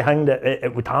sort of thing that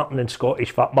it would happen in Scottish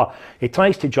football. He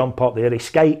tries to jump up there, he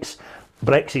skites,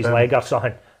 breaks his leg or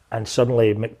something, and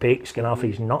suddenly McPake's going off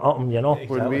his nut at him, you know.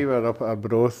 When we were up at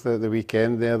Arbroath at the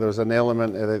weekend there was an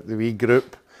element of the wee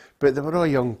group, but they were all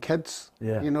young kids.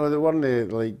 You know, they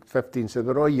weren't like 15, so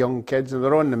they were all young kids and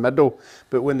they're all in the middle.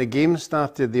 But when the game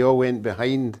started, they all went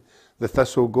behind the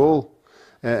Thistle goal.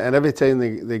 And every time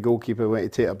the goalkeeper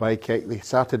went to take a by kick, they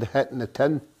started hitting the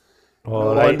tin.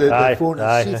 The phone.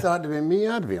 See if that had been me,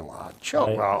 I'd be like, chuck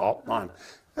that up, man.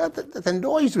 The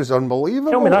noise was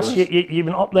unbelievable. Tell me this, you've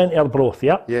been up then to Arbroath,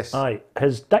 yeah? Yes. Aye.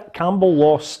 Has Dick Campbell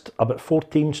lost about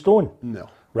 14 stone? No.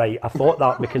 Right, I thought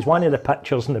that because one of the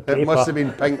pictures in the paper... It must have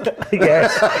been pink.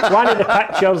 Yes, one of the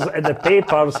pictures in the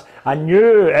papers, I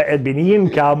knew it had been Ian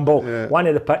Campbell. One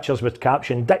of the pictures was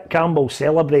captioned, Dick Campbell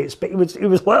celebrates, but he was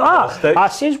like that. I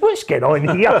says, what's going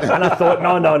on here? And I thought,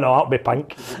 no, that'll be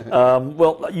pink.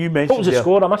 Well, you mentioned... What was the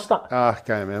score? I missed that. I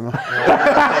can't remember.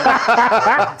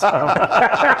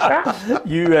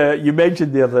 You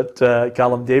mentioned there that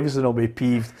Callum Davison will be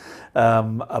peeved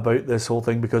about this whole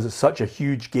thing because it's such a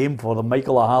huge game for them.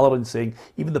 Michael O'Halloran saying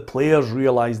even the players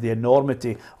realise the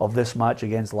enormity of this match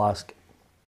against Lask.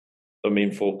 Their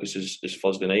main focus is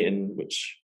Thursday night, and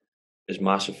which is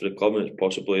massive for the club, and it's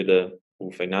possibly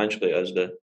financially it is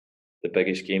the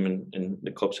biggest game in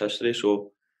the club's history.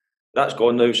 So that's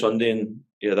gone now Sunday, and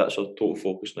that's our total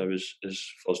focus now is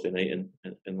Thursday night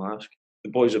in Lask. The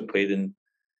boys have played in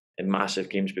massive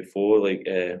games before, like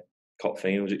cup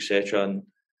finals, etc. And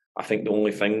I think the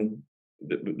only thing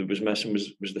that was missing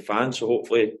was the fans. So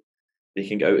hopefully they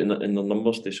can get out in their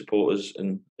numbers to support us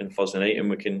in Thursday night, and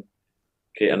we can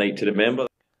create a night to remember.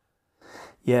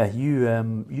 Yeah, you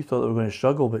thought they were going to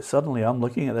struggle, but suddenly I'm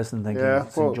looking at this and thinking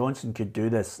St Johnstone could do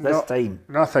this time.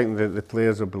 I think that the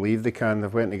players will believe they can.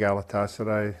 They've went to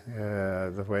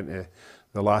Galatasaray, they've went to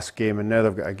the last game, and now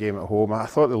they've got a game at home. I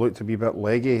thought they looked to be a bit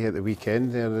leggy at the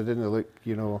weekend there. They didn't look,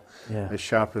 as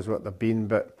sharp as what they've been,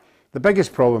 but the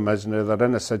biggest problem is now they're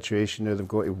in a situation now they've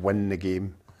got to win the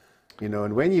game.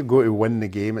 And when you go to win the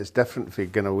game, it's different from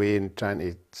going away and trying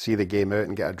to see the game out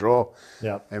and get a draw.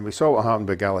 And we saw what happened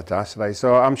with Galatasaray.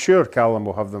 So I'm sure Callum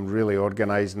will have them really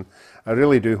organised, and I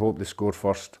really do hope they score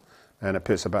first, and it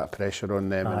puts a bit of pressure on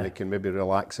them and they can maybe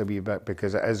relax a wee bit,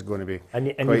 because it is going to be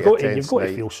you've got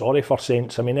to feel sorry for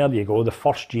Saints. I mean, there you go, the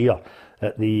first year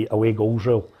at the away goals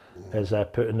rule. is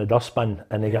put in the dustbin,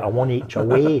 and they get a one each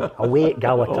away at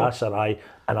Galatasaray,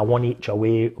 and a one each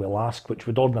away with Lask, which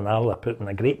would ordinarily put in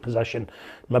a great position,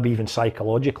 maybe even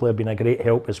psychologically have been a great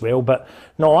help as well. But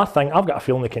no, I think I've got a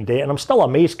feeling they can do it, and I'm still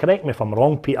amazed, correct me if I'm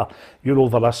wrong, Peter, you're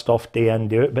over this stuff day in,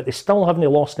 day out, but they still haven't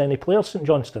lost any players, St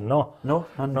Johnstone, no? No.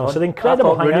 So the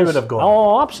incredible thing Rooney is, would have gone.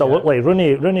 oh, absolutely.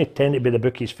 Yeah. Rooney tend to be the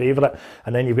bookies' favourite,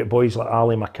 and then you've got boys like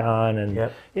Ali McCann,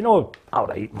 and you know, all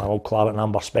right, my old Claret and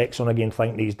Amber Specs on again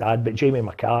thinking he's dad, but Jamie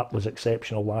McCart was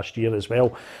exceptional last year as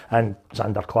well, and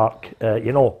Xander Clark,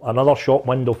 you know, another shop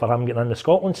window for him getting in the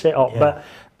Scotland setup. But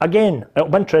again, it'll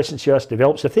be interesting to see how this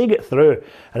develops. If they get through,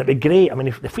 and it'd be great. I mean,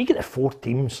 if we get the 4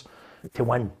 teams to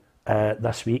win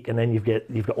this week, and then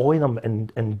you've got all of them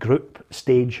in group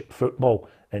stage football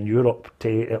in Europe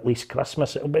to at least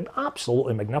Christmas, it'll be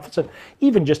absolutely magnificent,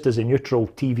 even just as a neutral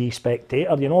TV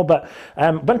spectator, you know. But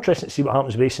it'll be interesting to see what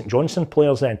happens with St Johnstone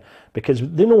players then, because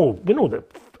we know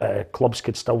that clubs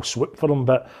could still swoop for them,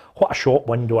 but what a short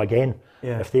window again.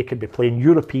 If they could be playing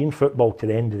European football to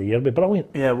the end of the year, it'd be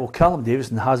brilliant. Yeah, well, Callum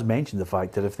Davison has mentioned the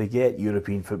fact that if they get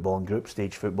European football and group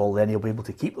stage football, then he'll be able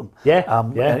to keep them.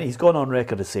 And he's gone on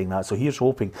record as saying that, so here's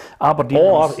hoping. Aberdeen,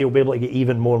 or he'll be able to get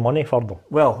even more money for them.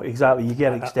 Well, exactly, you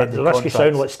get extended contracts. Risky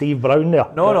sound like Steve Brown there.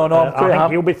 No, I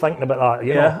think he'll be thinking about that.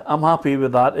 You know? I'm happy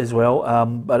with that as well.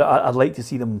 But I'd like to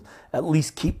see them at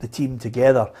least keep the team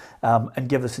together and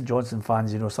give the St Johnstone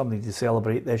fans, you know, something to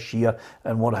celebrate this year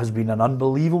and what has been an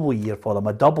unbelievable year for them.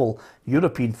 A double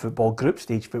European football, group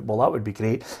stage football, that would be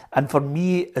great. And for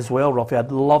me as well, Ruffy,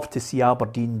 I'd love to see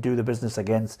Aberdeen do the business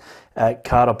against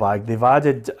Qarabag. They've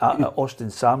added Austin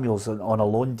Samuels on a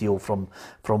loan deal from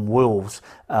Wolves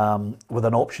with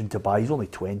an option to buy. He's only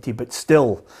 20, but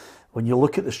still, when you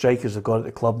look at the strikers they've got at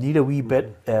the club, need a wee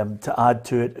bit to add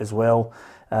to it as well.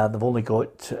 They've only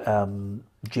got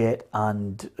Jet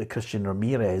and Christian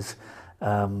Ramirez.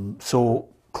 So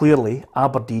clearly,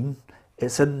 Aberdeen,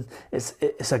 it's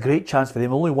a great chance for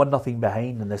them. Only 1-0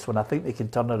 behind in this one. I think they can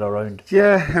turn it around.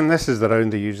 Yeah, and this is the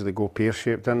round they usually go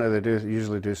pear-shaped, don't they? They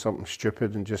usually do something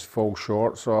stupid and just fall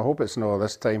short. So I hope it's not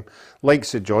this time. Like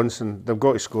St Johnstone, they've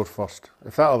got to score first.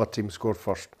 If that other team score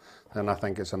first, then I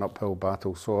think it's an uphill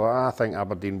battle. So I think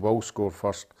Aberdeen will score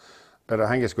first. But I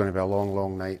think it's going to be a long,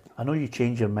 long night. I know you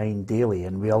change your mind daily,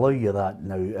 and we allow you that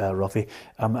now, Ruffy.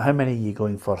 How many are you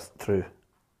going for through?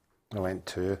 I went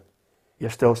 2. You're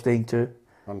still staying 2?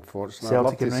 Unfortunately,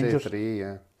 Celtic I'd love to Rangers? say 3.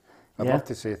 Yeah, I'd love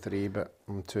to say 3, but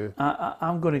I'm 2.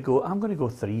 I'm going to go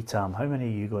 3. Tam, how many are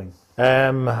you going?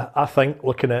 I think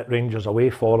looking at Rangers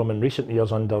away for them in recent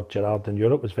years under Gerrard in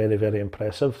Europe was very, very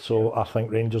impressive. So I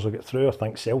think Rangers will get through. I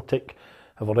think Celtic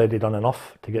have already done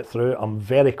enough to get through. I'm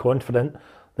very confident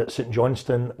that St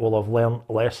Johnstone will have learned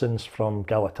lessons from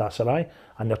Galatasaray,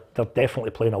 and they're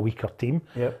definitely playing a weaker team.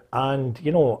 And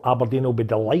you know, Aberdeen will be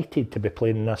delighted to be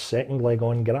playing this second leg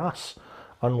on grass,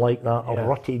 unlike that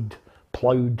rutted,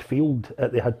 ploughed field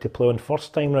that they had to play on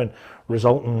first time round,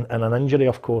 resulting in an injury.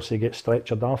 Of course, he gets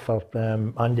stretchered off for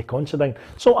Andy Considine.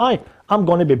 So I'm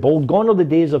going to be bold. Gone are the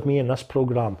days of me in this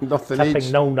programme tipping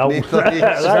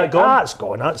 0-0. That's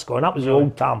gone. That was the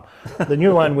old Tam. The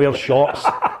new one wears shorts,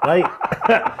 right?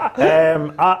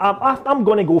 I'm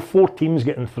going to go 4 teams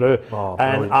getting through,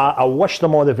 and I wish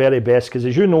them all the very best, because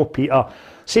as you know, Peter,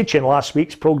 in last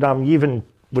week's programme, even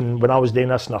when I was doing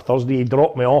this on a Thursday, he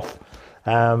dropped me off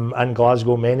in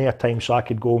Glasgow many a time so I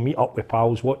could go meet up with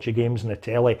pals, watch the games on the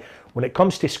telly. When it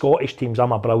comes to Scottish teams,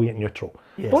 I'm a brilliant neutral.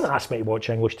 Don't ask me to watch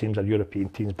English teams or European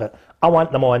teams, but I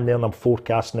want them all in there, and I'm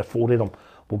forecasting the 4 of them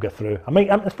will get through. I might,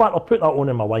 in fact, I'll put that on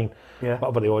in my line,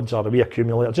 whatever the odds are, we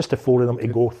accumulate just the 4 of them to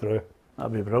go through.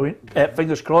 That'd be brilliant.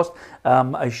 Fingers crossed.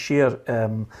 I share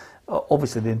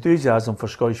obviously the enthusiasm for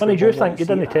Scottish football. What did you think? You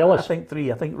didn't tell us. I think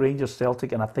 3. I think Rangers,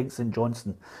 Celtic, and I think St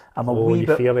Johnstone. I'm a wee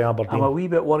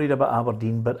bit worried about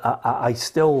Aberdeen, but I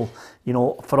still, you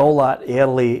know, for all that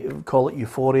early, call it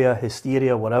euphoria,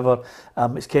 hysteria, whatever,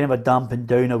 it's kind of a dampened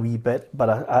down a wee bit, but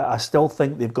I still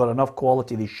think they've got enough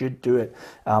quality, they should do it,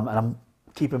 and I'm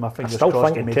keeping my fingers crossed. I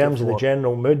still think in terms of the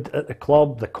general mood at the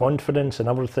club, the confidence and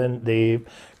everything, they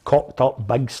cocked up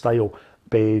big style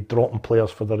by dropping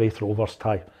players for the Wraith Rovers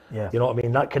tie. You know what I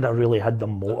mean? That could have really had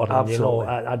them motoring. Absolutely.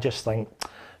 You know, I just think,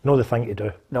 no, the thing to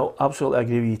do. No, absolutely, I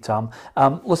agree with you, Tam.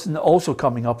 Listen, also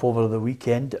coming up over the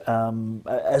weekend,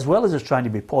 as well as just trying to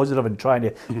be positive and trying to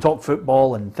talk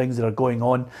football and things that are going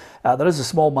on, there is a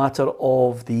small matter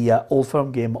of the Old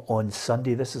Firm game on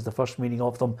Sunday. This is the first meeting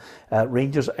of them.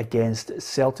 Rangers against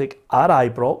Celtic at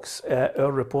Ibrox.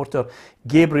 Our reporter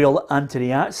Gabriel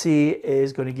Antoniazzi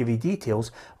is going to give you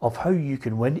details of how you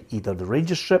can win either the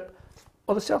Rangers strip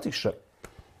or the Celtic strip.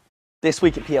 This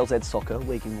week at PLZ Soccer,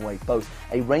 we're giving away both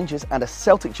a Rangers and a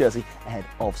Celtic jersey ahead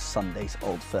of Sunday's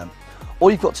Old Firm.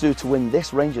 All you've got to do to win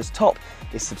this Rangers top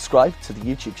is subscribe to the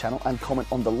YouTube channel and comment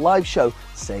on the live show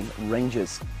saying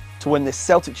Rangers. To win this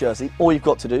Celtic jersey, all you've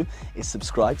got to do is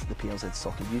subscribe to the PLZ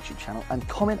Soccer YouTube channel and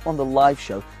comment on the live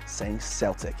show saying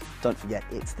Celtic. Don't forget,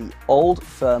 it's the Old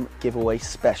Firm giveaway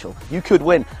special. You could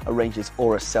win a Rangers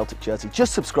or a Celtic jersey.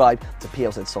 Just subscribe to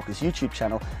PLZ Soccer's YouTube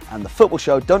channel, and the football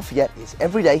show, don't forget, is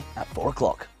every day at 4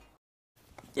 o'clock.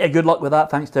 Yeah, good luck with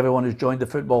that. Thanks to everyone who's joined the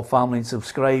football family and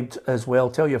subscribed as well.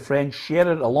 Tell your friends,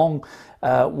 share it along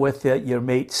with your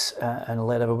mates, and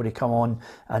let everybody come on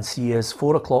and see us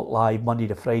 4 o'clock live Monday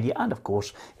to Friday. And of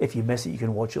course, if you miss it, you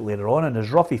can watch it later on. And as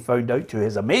Ruffy found out to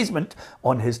his amazement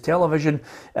on his television,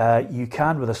 you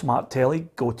can, with a smart telly,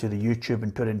 go to the YouTube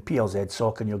and put in PLZ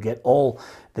Soccer and you'll get all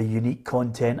the unique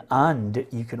content, and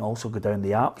you can also go down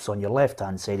the apps on your left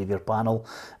hand side of your panel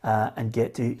and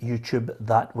get to YouTube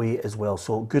that way as well.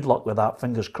 So good luck with that,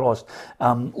 fingers crossed.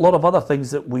 A lot of other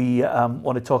things that we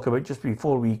want to talk about just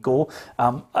before we go.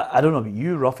 I don't know about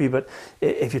you, Ruffy, but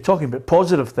if you're talking about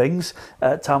positive things,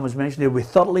 Tam was mentioning there, we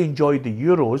thoroughly enjoyed the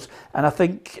Euros, and I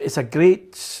think it's a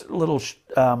great little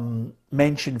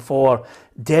mention for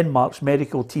Denmark's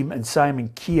medical team and Simon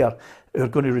Kjær, who are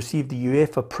going to receive the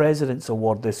UEFA President's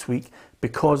Award this week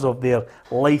because of their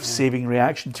life-saving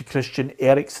reaction to Christian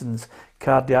Eriksen's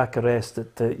cardiac arrest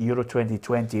at Euro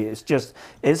 2020.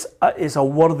 It's a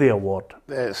worthy award.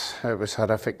 It was a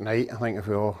horrific night. I think if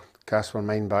we all cast our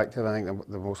mind back to it, I think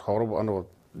the most horrible, I know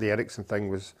the Eriksen thing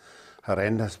was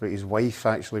horrendous, but his wife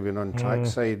actually being on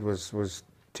trackside was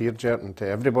tear-jerking to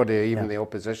everybody, even the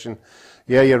opposition.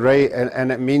 Yeah, you're right,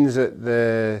 and it means that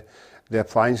the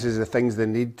appliances, the things they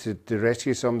need to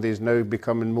rescue somebody is now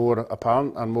becoming more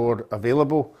apparent and more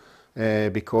available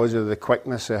because of the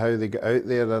quickness of how they get out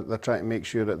there. They're trying to make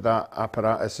sure that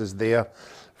apparatus is there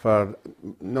for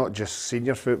not just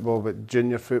senior football, but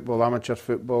junior football, amateur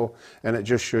football, and it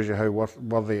just shows you how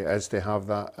worthy it is to have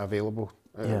that available.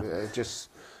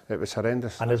 It was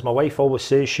horrendous. And as my wife always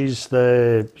says,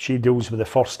 she deals with the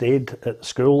first aid at the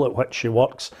school at which she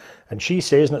works, and she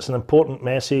says, and it's an important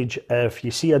message, if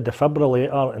you see a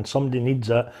defibrillator and somebody needs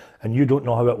it and you don't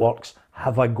know how it works,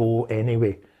 have a go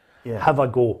anyway. Have a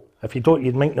go. If you don't,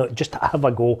 you might not, just have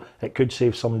a go. It could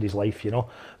save somebody's life, you know.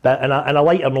 But and a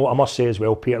lighter note, I must say as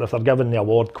well, Peter, if they're giving the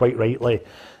award quite rightly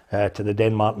to the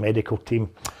Denmark medical team,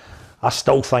 I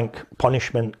still think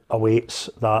punishment awaits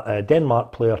that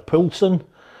Denmark player Poulsen,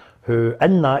 who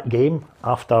in that game,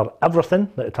 after everything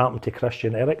that had happened to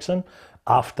Christian Eriksen,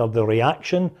 after the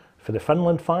reaction for the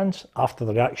Finland fans, after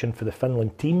the reaction for the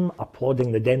Finland team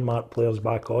applauding the Denmark players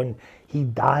back on, he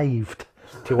dived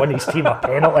to win his team a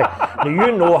penalty. Now,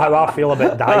 you know how I feel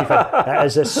about diving. It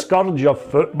is a scourge of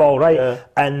football, right? Yeah.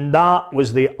 And that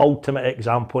was the ultimate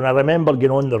example. And I remember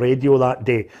getting on the radio that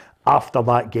day after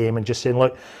that game and just saying,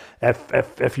 look, if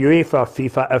UEFA or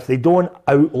FIFA, if they don't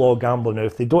outlaw gambling,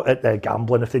 if they don't if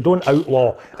they don't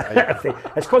outlaw,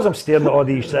 it's because I'm staring at all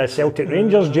these Celtic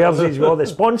Rangers jerseys with all the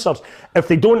sponsors. If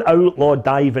they don't outlaw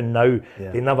diving now,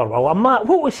 they never will. And Matt,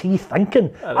 what was he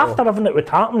thinking after everything that would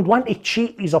happened? Wanting to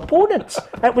cheat his opponents?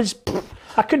 It was.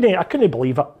 I couldn't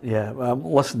believe it. Yeah,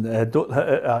 listen,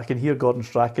 I can hear Gordon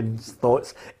Strachan's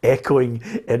thoughts echoing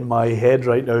in my head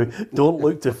right now. Don't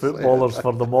look to footballers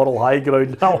for the moral high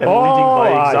ground and leading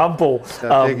by example.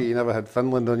 I take it you never had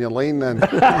Finland on your line then. No.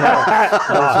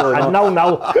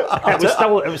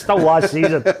 It was still last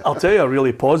season. I'll tell you a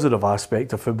really positive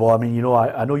aspect of football. I mean, you know,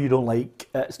 I know you don't like,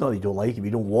 it's not that you don't like it,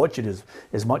 you don't watch it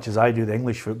as much as I do, the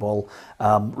English football,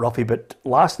 Ruffy, but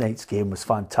last night's game was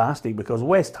fantastic because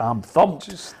West Ham thumped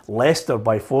Leicester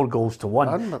by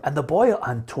 4-1, and the boy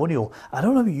Antonio, I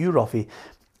don't know about you, Ruffy,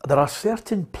 there are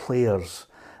certain players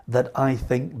that I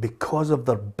think because of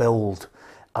their build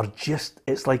are just,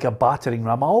 it's like a battering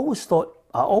ram. I always thought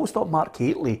Mark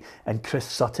Haitley and Chris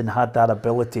Sutton had that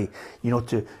ability, you know,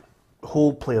 to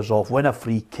hold players off, win a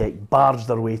free kick, barge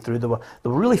their way through. They were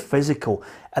really physical.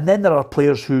 And then there are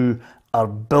players who are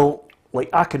built like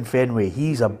Akinfenwa,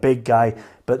 he's a big guy,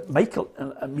 but Mikel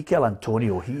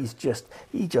Antonio, he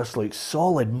just looks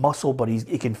solid muscle, but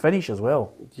he can finish as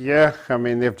well. Yeah, I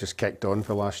mean, they've just kicked on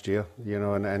for last year, you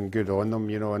know, and good on them,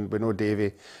 you know, and we know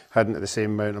Davy hadn't the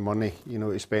same amount of money, you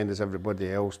know, to spend as everybody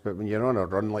else, but when you're on a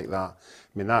run like that, I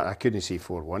mean, I couldn't see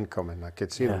 4-1 coming. I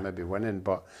could see them maybe winning,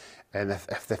 but and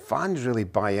if the fans really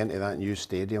buy into that new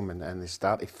stadium and they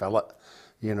start to fill it,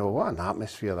 you know, what an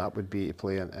atmosphere that would be to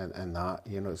play in that.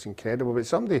 You know, it's incredible. But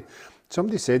somebody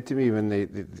said to me when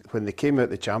they came out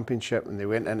the Championship and they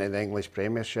went into the English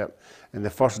Premiership, and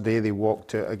the first day they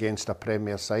walked out against a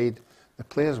Premier side, the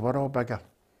players were all bigger.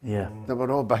 Yeah. They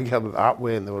were all bigger that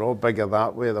way, and they were all bigger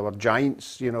that way. They were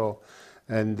giants, you know,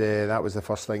 and that was the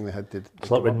first thing they had to.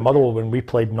 It's like with Motherwell when we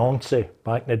played Nancy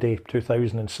back in the day,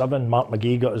 2007. Mark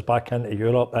McGee got us back into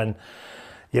Europe, and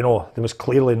you know, there was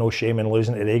clearly no shame in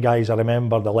losing to they guys. I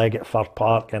remember the leg at Fir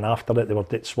Park, and after it they were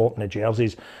swapping the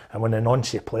jerseys, and when the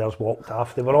Nancy players walked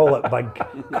off, they were all like big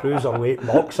cruiserweight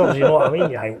boxers, you know what I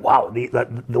mean? You think, wow,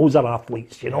 those are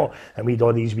athletes, you know, and we'd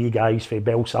all these wee guys for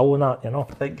Bellsill and that, you know.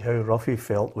 Think how Ruffy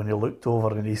felt when he looked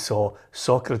over and he saw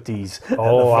Socrates at the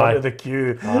Oh, front aye. of the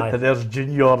queue, Aye. and there's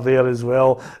Junior there as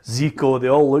well, Zico, they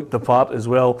all looked the part as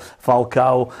well,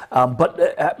 Falcao. But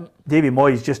Davy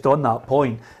Moyes, just on that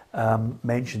point,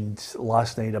 mentioned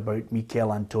last night about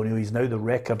Mikel Antonio. He's now the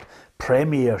record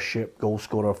Premiership goal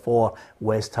scorer for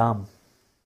West Ham.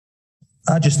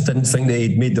 I just didn't think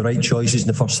they'd made the right choices in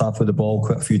the first half of the ball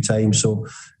quite a few times. So,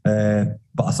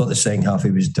 but I thought the second half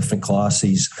he was different class.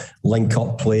 His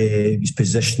link-up play, his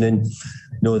positioning,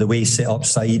 you know, the way he set up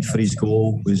side for his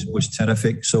goal was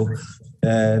terrific. So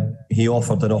he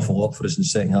offered an awful lot for us in the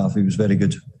second half. He was very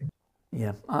good.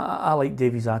 Yeah, I like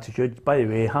Davy's attitude. By the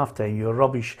way, half time you're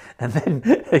rubbish, and then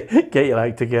get your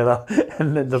act together.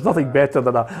 And then there's nothing better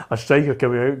than a striker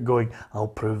coming out and going, "I'll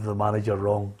prove the manager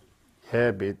wrong."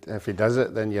 Yeah, but if he does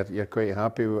it, then you're quite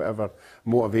happy with whatever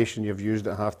motivation you've used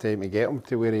at half time to get him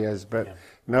to where he is. But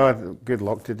no, good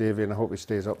luck to Davy, and I hope he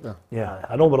stays up there. Yeah,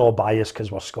 I know we're all biased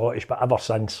because we're Scottish, but ever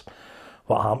since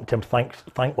what happened to him,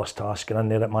 thankless task getting in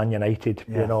there at Man United,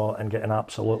 you know, and getting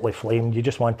absolutely flamed. You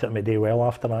just want him to do well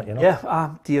after that, you know.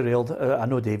 Yeah, derailed. I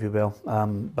know Davy well,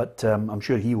 but I'm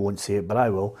sure he won't say it, but I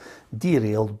will.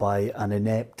 Derailed by an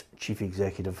inept chief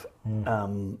executive.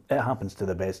 It happens to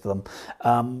the best of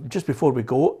them. Just before we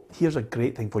go, here's a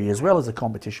great thing for you, as well as the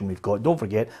competition we've got. Don't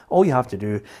forget, all you have to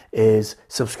do is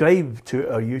subscribe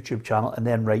to our YouTube channel and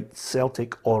then write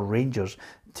Celtic or Rangers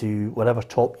to whatever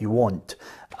top you want.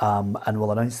 And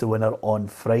we'll announce the winner on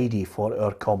Friday for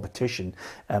our competition.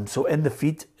 So in the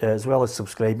feed, as well as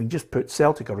subscribing, just put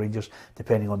Celtic or Rangers,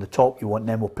 depending on the top you want, and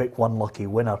then we'll pick one lucky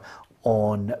winner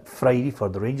on Friday for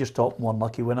the Rangers top, and one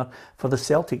lucky winner for the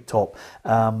Celtic top.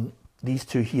 These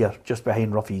two here, just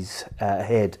behind Ruffy's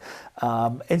head.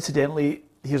 Incidentally,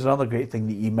 here's another great thing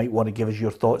that you might want to give us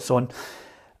your thoughts on.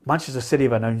 Manchester City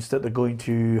have announced that they're going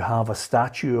to have a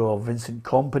statue of Vincent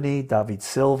Kompany, David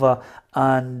Silva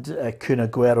and Kun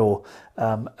Aguero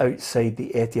outside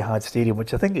the Etihad Stadium,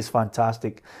 which I think is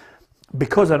fantastic.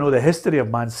 Because I know the history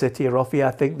of Man City, Ruffy, I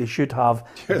think they should have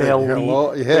Bell,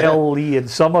 Lee and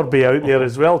Summerby out there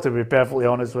as well, to be perfectly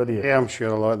honest with you. Yeah, I'm sure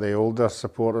a lot of the older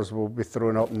supporters will be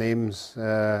throwing up names,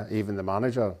 even the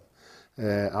manager,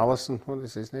 Allison, what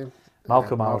is his name?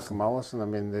 Malcolm Allison. Malcolm Allison. I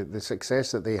mean, the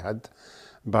success that they had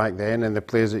back then, and the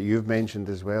players that you've mentioned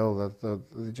as well,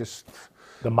 they just...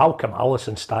 The Malcolm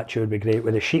Allison statue would be great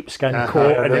with the sheepskin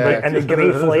coat and the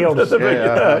grey flares.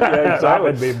 That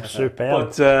would be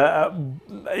superb.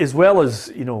 But as well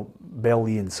as, you know,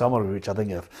 Belly and Summer, which I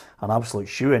think are an absolute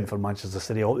shoe-in for Manchester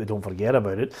City, I hope they don't forget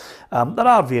about it. There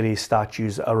are various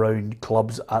statues around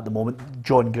clubs at the moment.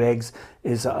 John Gregg's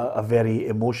is a very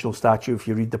emotional statue, if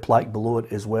you read the plaque below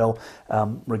it as well,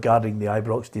 regarding the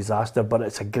Ibrox disaster, but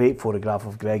it's a great photograph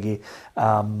of Greggy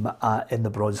in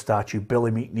the bronze statue. Billy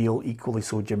McNeil, equally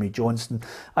so Jimmy Johnstone.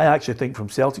 I actually think from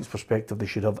Celtic's perspective they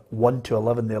should have 1 to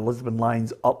 11 the Lisbon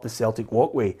lines up the Celtic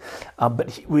walkway.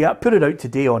 But we put it out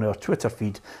today on our Twitter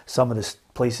feed, some of the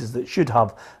places that should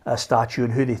have a statue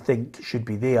and who they think should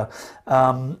be there.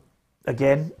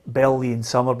 Again, Belly and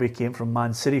Summerby came from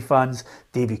Man City fans.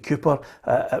 Davy Cooper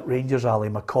at Rangers, Ali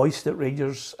McCoist at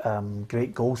Rangers,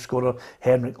 great goal scorer.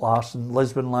 Henrik Larsson,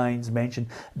 Lisbon Lions mentioned.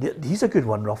 He's a good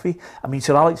one, Ruffy. I mean,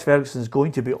 Sir Alex Ferguson is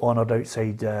going to be honoured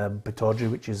outside Pittodrie,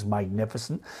 which is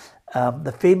magnificent.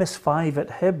 The famous 5 at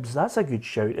Hibs, that's a good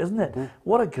shout, isn't it?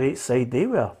 What a great side they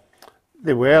were.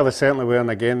 They certainly were, and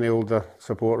again, the older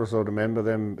supporters will remember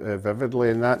them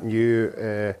vividly, and that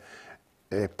new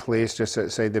place just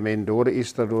outside the main door at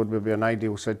Easter Road would be an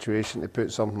ideal situation to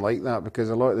put something like that, because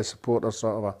a lot of the supporters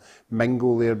sort of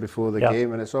mingle there before the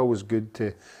game, and it's always good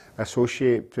to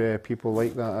associate people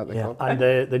like that at the club. And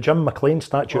the Jim McLean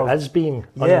statue is being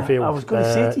unveiled. I was going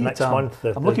to say to you, next Tam, month.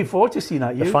 I'm looking forward to seeing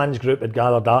that. The fans group had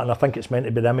gathered that, and I think it's meant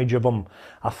to be the image of him.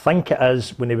 I think it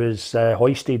is when he was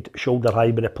hoisted shoulder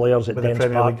high by the players at Dens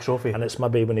Park, trophy. And it's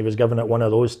maybe when he was giving it one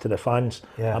of those to the fans.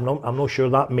 I'm not sure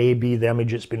that may be the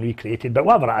image that's been recreated, but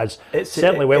whatever it is, it's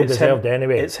certainly well deserved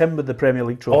anyway. It's him with the Premier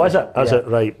League trophy. Oh, is it? Is it?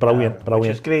 Right, brilliant.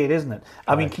 Which is great, isn't it?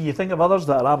 I mean, can you think of others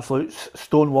that are absolute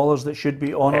stonewallers that should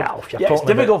be honoured? Well, if you're Yeah, it's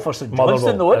talking difficult about for St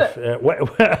Johnstone, though, isn't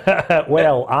it?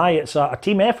 well, aye, it's a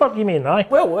team effort, you mean, aye?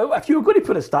 Well, if you were going to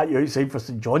put a statue outside for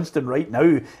St Johnstone right now,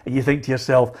 and you think to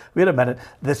yourself, wait a minute,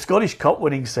 the Scottish Cup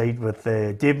winning side with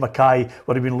Dave Mackay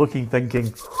would have been looking, thinking,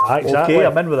 Exactly. okay,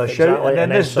 I'm in with a shout. Exactly. And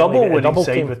then And then this suddenly double get a winning double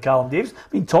side team. with Callum Davis.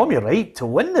 I mean, Tommy Wright to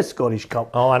win the Scottish Cup.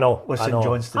 Oh, I know. With I St know.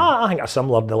 Johnstone. I think a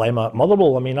similar dilemma at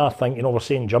Motherwell. I mean, I think, we're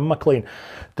saying Jim McLean.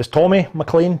 Does Tommy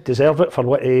McLean deserve it for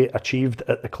what he achieved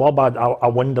at the club? I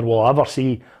wonder, will I ever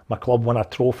see my club win a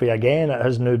trophy again? It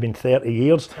has now been 30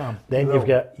 years. Then you've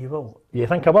got... You will. You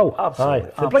think I will? Absolutely.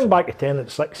 Aye. If we bring back the 10 and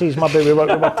 6s, maybe we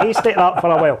were tasting that for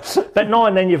a while. But no,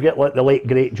 and then you've got like the late,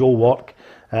 great Joe Work.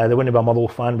 They wouldn't be a Motherwell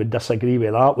fan, would disagree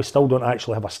with that. We still don't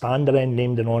actually have a stander end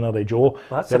named in honour of Joe.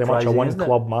 That's very much a surprising,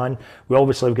 one-club man. We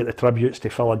obviously have got the tributes to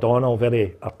Phil O'Donnell,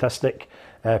 very artistic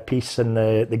piece in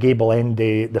the gable end,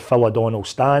 the Phil O'Donnell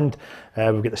stand.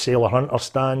 We've got the Sailor Hunter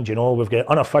stand, we've got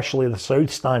unofficially the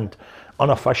South stand.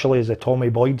 Unofficially is the Tommy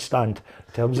Boyd stand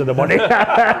in terms of the money. But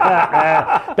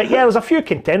yeah, there's a few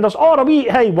contenders. Or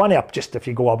one up, just if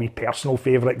you go a wee personal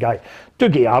favourite guy,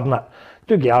 Dougie Arnott.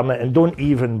 And don't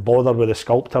even bother with the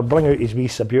sculptor. Bring out his wee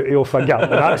Subbuteo figure.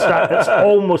 It's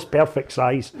almost perfect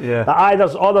size. Yeah. But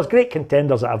there's great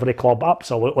contenders at every club,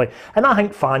 absolutely. And I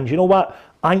think fans, you know what?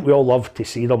 I think we all love to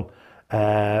see them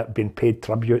being paid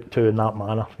tribute to in that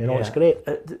manner. It's great.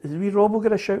 Is we Robbo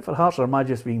get a shout for Hearts, or am I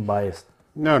just being biased?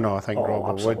 No, I think Robbo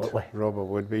absolutely. would. Robbo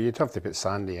would be. You'd have to put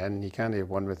Sandy in. You can't have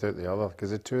one without the other, because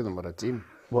the two of them were a team.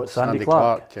 What, Sandy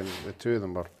Clark and the two of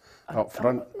them were up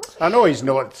front. I know he's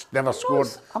never scored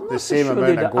the same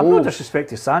amount of I'm not goals.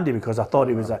 disrespecting Sandy, because I thought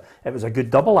it was a good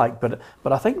double act, but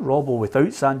I think Robbo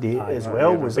without Sandy as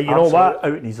well was But you know what?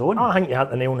 out on his own. I think you hit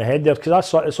the nail on the head there,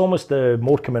 because it's almost the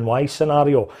Morecambe and Wise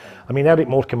scenario. I mean, Eric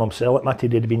Morecambe himself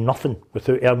admitted he'd been nothing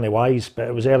without Ernie Wise, but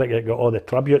it was Eric that got all the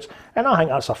tributes, and I think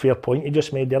that's a fair point you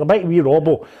just made there. I bet wee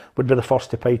Robbo would be the first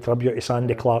to pay tribute to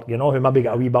Sandy Clark, who maybe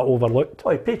got a wee bit overlooked. Oh,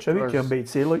 he paid tribute to him, but he'd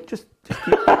say, look, just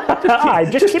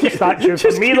keep a statue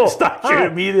for me though. Statue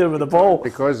of me there with the ball.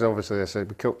 Because obviously, I said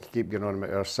we keep going on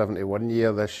about our 71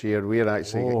 year this year. We're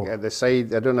actually at the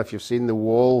side. I don't know if you've seen the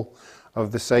wall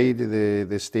of the side of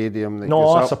the stadium. That No,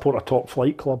 goes I up. support a top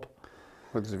flight club.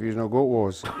 What does the Views No Goat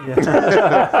was? We've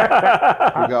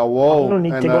got a wall. No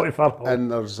need to go to Firhill.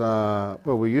 And there's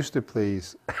we used to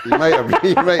please. You might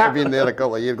have been there a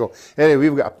couple of years ago. Anyway,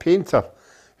 we've got a painter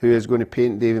who is going to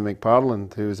paint David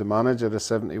McParland, who was the manager of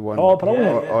 71,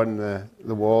 on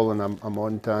the wall, and a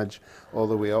montage all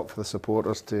the way up for the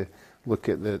supporters to look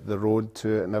at the road to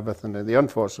it and everything. And the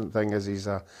unfortunate thing is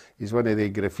he's one of the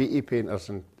graffiti painters,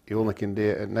 and he only can do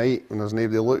it at night when there's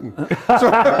nobody looking.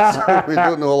 so we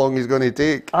don't know how long he's going to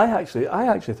take. I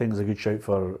actually think it's a good shout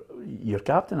for your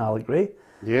captain, Alec Ray.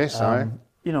 Yes, I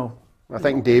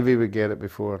think Davey would get it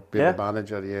before being the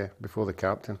manager, before the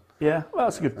captain. Yeah, well,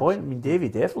 that's a good point. I mean, Davey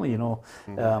definitely,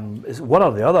 is one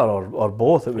or the other or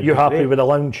both. It would You be happy great. with the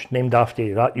lounge named after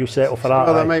you? That you settle for that?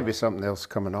 Well, there aye? might be something else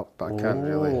coming up, but I can't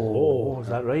really. Oh, is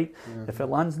that right? Yeah. If it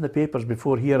lands in the papers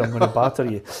before here, I'm going to batter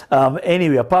you.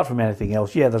 Anyway, apart from anything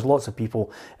else, there's lots of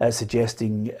people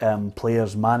suggesting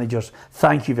players, managers.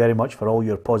 Thank you very much for all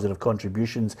your positive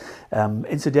contributions.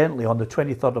 Incidentally, on the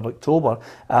 23rd of October,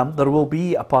 there will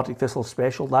be a Partick Thistle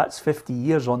special. That's 50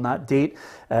 years on that date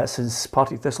since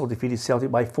Partick Thistle defeated Celtic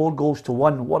by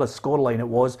 4-1. What a scoreline it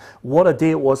was. What a day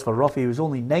it was for Ruffy. He was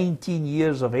only 19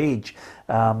 years of age.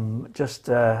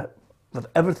 With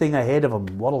everything ahead of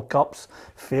him, World Cups,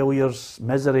 failures,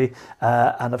 misery,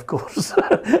 and of course,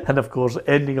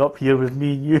 ending up here with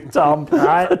me and you, Tam.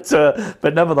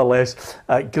 But nevertheless,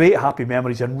 great happy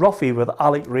memories. And Ruffy with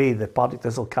Alec Ray, the Partick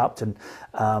Thistle captain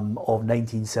of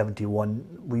 1971.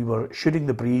 We were shooting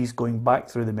the breeze, going back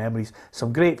through the memories.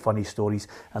 Some great funny stories,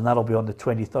 and that'll be on the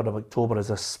 23rd of October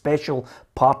as a special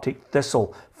Partick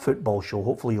Thistle football show.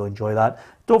 Hopefully you'll enjoy that.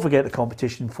 Don't forget the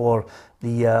competition for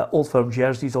the Old Firm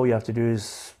jerseys. All you have to do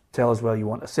is tell us whether you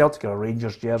want a Celtic or a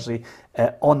Rangers jersey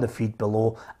on the feed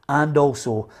below, and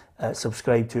also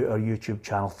subscribe to our YouTube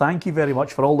channel. Thank you very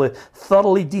much for all the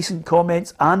thoroughly decent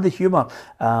comments and the humour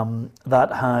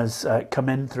that has come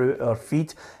in through our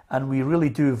feed. And we really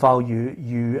do value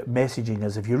you messaging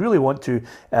us. If you really want to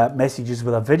message us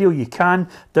with a video, you can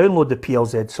download the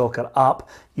PLZ Soccer app.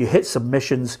 You hit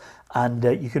submissions, and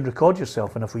you can record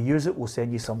yourself, and if we use it, we'll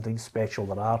send you something special.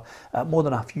 There are more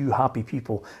than a few happy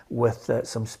people with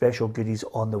some special goodies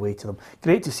on the way to them.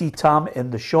 Great to see Tam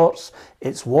in the shorts.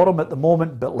 It's warm at the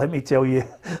moment, but let me tell you,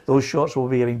 those shorts will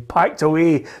be getting packed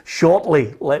away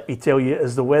shortly, let me tell you,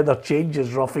 as the weather changes,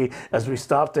 Ruffy, as we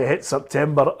start to hit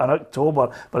September and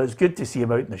October. But it's good to see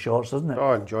him out in the shorts, isn't it?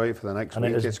 Oh, enjoy it for the next And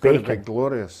week. It's bacon. going to be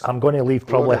glorious. I'm going to leave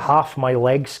probably half my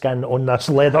leg skin on this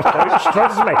leather couch.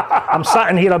 Trust me. I'm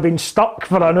sitting here, I've been stuck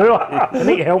for an hour. You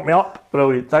need to help me up.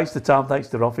 Brilliant. Thanks to Tam, thanks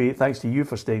to Ruffy, thanks to you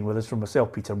for staying with us. From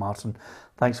myself, Peter Martin,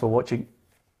 thanks for watching.